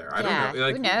over there. I don't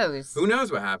know. Who knows? Who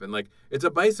knows what happened? It's a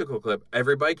bicycle clip.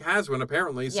 Every bike has one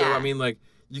apparently. So I mean,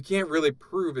 you can't really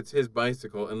prove it's his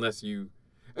bicycle unless you.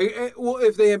 Well,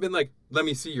 if they had been let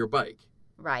me see your bike.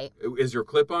 Right. Is your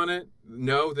clip on it?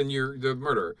 No, then you're the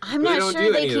murderer. I'm not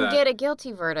sure they can get a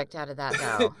guilty verdict out of that,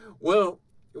 though.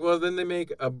 Well, then they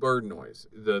make a bird noise.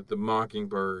 The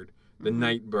mockingbird, the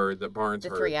night bird that Barnes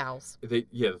heard. The three owls.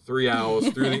 The three owls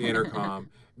through the intercom.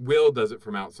 Will does it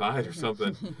from outside or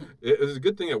something. It's a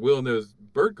good thing that Will knows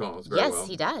bird calls very well. Yes,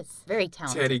 he does. Very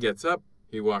talented. Teddy gets up.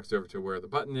 He walks over to where the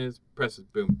button is, presses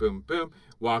boom, boom, boom,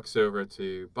 walks over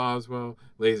to Boswell,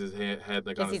 lays his head on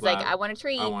his lap. He's like, I want a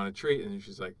treat. I want a treat. And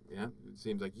she's like, yeah, it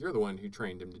seems like you're the one who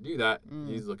trained him to do that.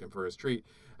 He's looking for his treat.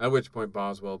 At which point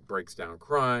Boswell breaks down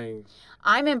crying.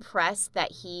 I'm impressed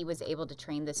that he was able to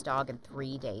train this dog in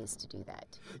 3 days to do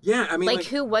that. Yeah, I mean,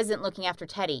 who wasn't looking after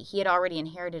Teddy? He had already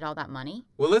inherited all that money.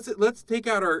 Well, let's take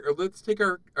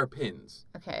our pins.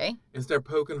 Okay. And start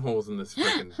poking holes in this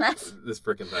frickin'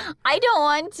 thing. I don't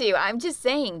want to. I'm just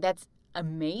saying that's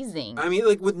amazing. I mean,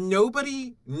 with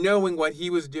nobody knowing what he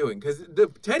was doing, because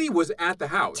Teddy was at the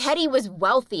house. Teddy was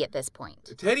wealthy at this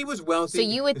point. Teddy was wealthy. So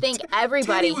you would think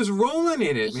everybody... Teddy was rolling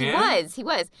in it, man. He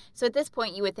was. So at this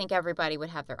point, you would think everybody would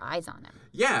have their eyes on him.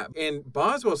 Yeah, and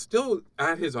Boswell's still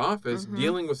at his office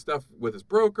dealing with stuff with his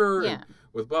broker and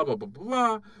with blah, blah, blah,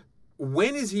 blah.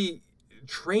 When is he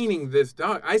training this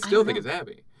dog? I still think it's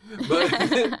Abby.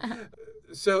 But...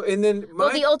 So, and then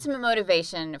the ultimate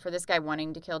motivation for this guy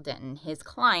wanting to kill Denton, his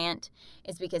client,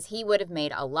 is because he would have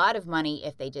made a lot of money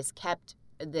if they just kept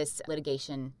this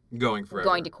litigation going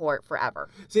to court forever.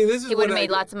 See, this is he would have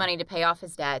made lots of money to pay off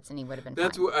his debts, and he would have been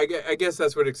that's fine. What I guess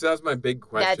that's my big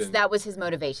question. That was his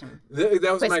motivation.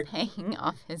 That was paying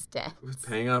off his debts. Was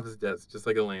paying off his debts, just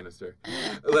like a Lannister.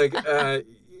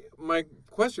 My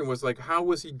question was how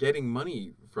was he getting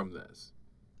money from this?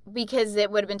 Because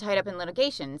it would have been tied up in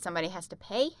litigation. Somebody has to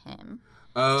pay him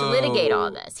to litigate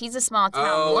all this. He's a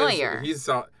small-town lawyer.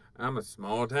 I'm a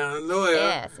small-town lawyer.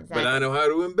 Yes, exactly. But I know how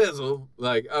to embezzle.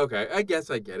 Okay, I guess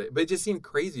I get it. But it just seemed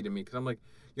crazy to me because I'm like,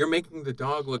 you're making the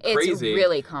dog look crazy. It's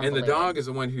really convoluted. And the dog is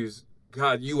the one who's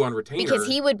got you on retainer. Because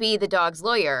he would be the dog's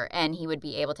lawyer, and he would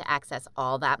be able to access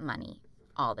all that money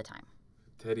all the time.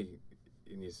 Teddy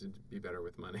needs to be better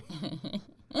with money.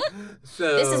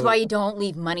 This is why you don't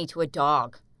leave money to a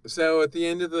dog. So at the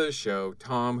end of the show,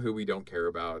 Tom, who we don't care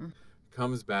about,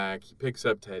 comes back. He picks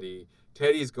up Teddy.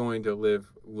 Teddy's going to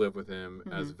live with him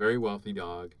as a very wealthy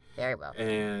dog. Very wealthy.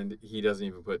 And he doesn't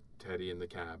even put Teddy in the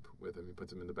cab with him. He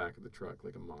puts him in the back of the truck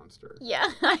like a monster.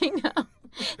 Yeah, I know.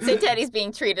 So Teddy's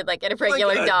being treated like a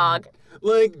regular dog.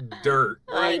 Like dirt.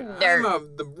 Like dirt.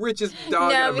 I'm the richest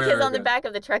dog in America. No, because on the back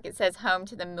of the truck it says home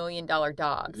to the $1 million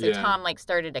dog. So Tom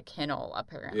started a kennel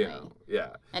apparently.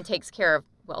 Yeah. And takes care of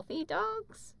wealthy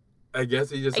dogs. I guess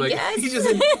he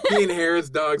inherits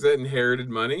dogs that inherited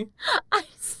money.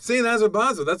 See, that's what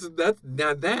Boswell.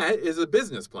 That is a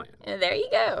business plan. There you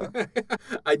go.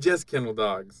 I just kennel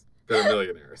dogs that are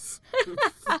millionaires.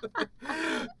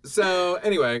 So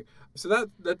anyway,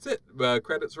 that's it.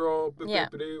 Credits roll. Yeah.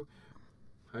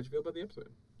 How'd you feel about the episode?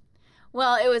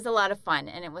 Well, it was a lot of fun,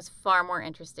 and it was far more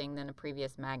interesting than the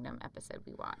previous Magnum episode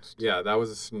we watched. Yeah, that was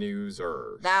a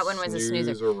snoozer. That one was a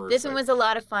snoozer. This one was a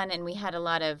lot of fun, and we had a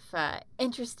lot of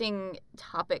interesting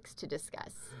topics to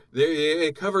discuss.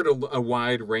 It covered a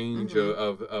wide range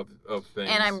of things.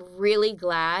 And I'm really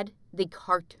glad the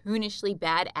cartoonishly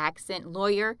bad accent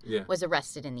lawyer was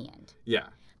arrested in the end. Yeah.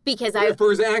 Because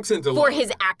for his accent alone. For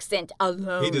his accent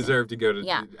alone. He deserved to go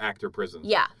to actor prison.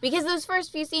 Yeah, because those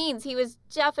first few scenes, he was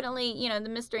definitely, the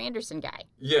Mr. Anderson guy.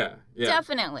 Yeah.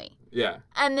 Definitely. Yeah.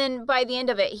 And then by the end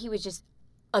of it, he was just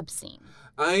obscene.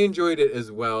 I enjoyed it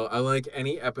as well. I like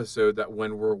any episode that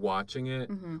when we're watching it,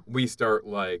 we start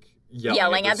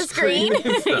yelling at the screen. I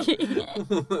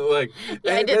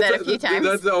did that a few times.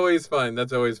 That's always fun.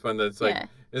 That's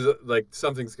Is it like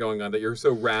something's going on that you're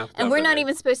so wrapped up and we're not in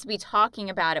even supposed to be talking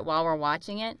about it while we're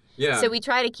watching it. Yeah. So we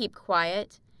try to keep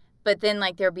quiet. But then,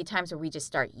 like, there'll be times where we just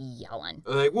start yelling.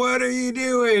 Like, what are you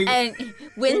doing? And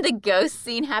when the ghost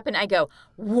scene happened, I go,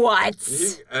 what?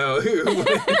 This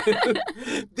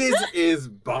is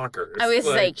bonkers. I was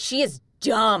like, she is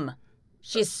dumb.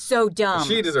 She is so dumb.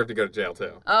 She deserved to go to jail,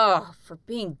 too. Oh, for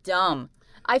being dumb.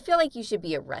 I feel like you should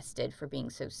be arrested for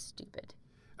being so stupid.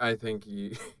 I think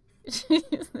you... It's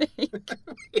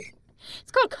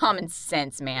called common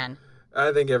sense, man.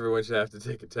 I think everyone should have to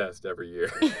take a test every year.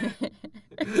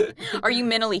 Are you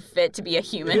mentally fit to be a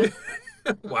human?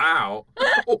 Wow.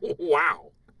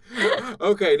 Wow.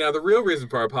 Okay, now the real reason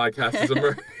for our podcast is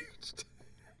emerged.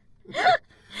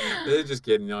 Just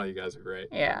kidding. All you guys are great.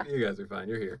 Yeah. You guys are fine.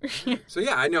 You're here. So,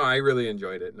 yeah, I know. I really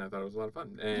enjoyed it, and I thought it was a lot of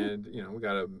fun. And, you know, we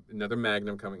got another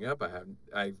Magnum coming up.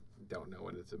 I don't know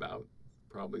what it's about.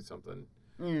 Probably something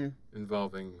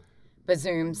involving...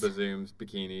 Bazooms,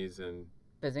 bikinis, and...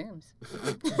 Bazooms.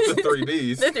 The 3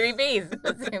 Bs. The 3 Bs.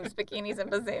 Bazooms, bikinis,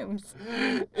 and bazooms.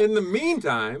 In the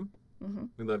meantime,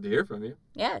 we'd love to hear from you.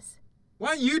 Yes.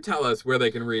 Why don't you tell us where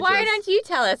they can reach us? Why don't you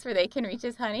tell us where they can reach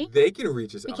us, honey? They can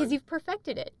reach us because you've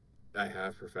perfected it. I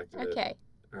have perfected it. Okay.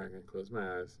 All right, I'm going to close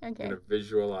my eyes. Okay. I'm going to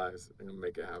visualize. I'm going to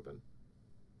make it happen.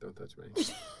 Don't touch me.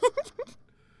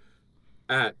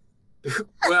 Well,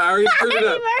 I already screwed it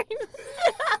up.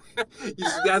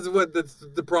 That's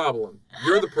the problem.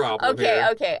 You're the problem here.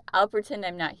 Okay. I'll pretend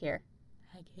I'm not here.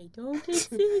 I don't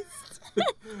exist.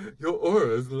 Your aura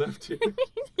is left here.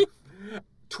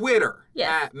 Twitter.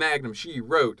 Yes. At Magnum She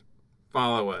Wrote.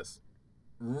 Follow us.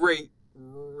 Rate,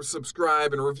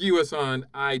 subscribe, and review us on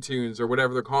iTunes or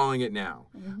whatever they're calling it now.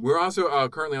 We're also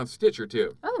currently on Stitcher,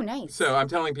 too. Oh, nice. So I'm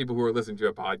telling people who are listening to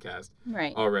a podcast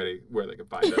already where they can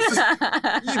find us.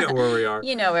 You know where we are.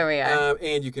 You know where we are.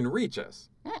 And you can reach us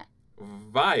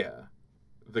via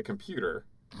the computer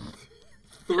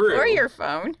through... Or your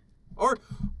phone. Or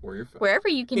your phone. Wherever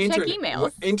you can check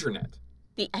emails. Internet.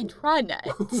 The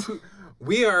intranet.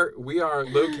 We are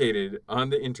located on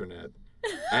the internet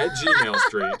at Gmail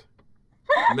Street.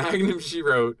 Magnum She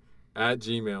Wrote at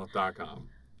gmail.com.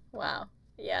 Wow.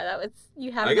 Yeah,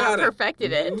 you have not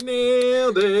perfected it.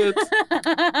 Nailed it.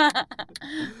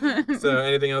 So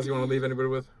anything else you want to leave anybody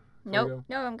with? Nope.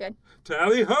 No, I'm good.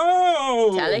 Tally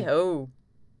ho! Tally ho.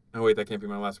 Oh wait, that can't be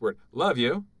my last word. Love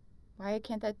you. Why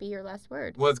can't that be your last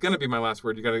word? Well, it's gonna be my last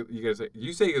word. You gotta say.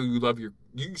 You say you love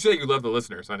the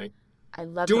listeners, honey. I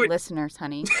love the listeners,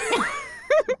 honey.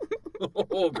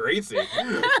 Oh, Gracie.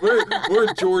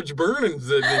 We're George Burnins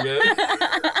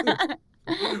again.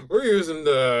 We're using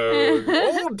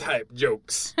the old type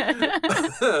jokes.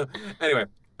 Anyway,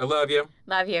 I love you.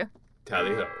 Love you.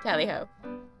 Tally ho. Tally ho.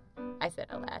 I said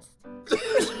it last.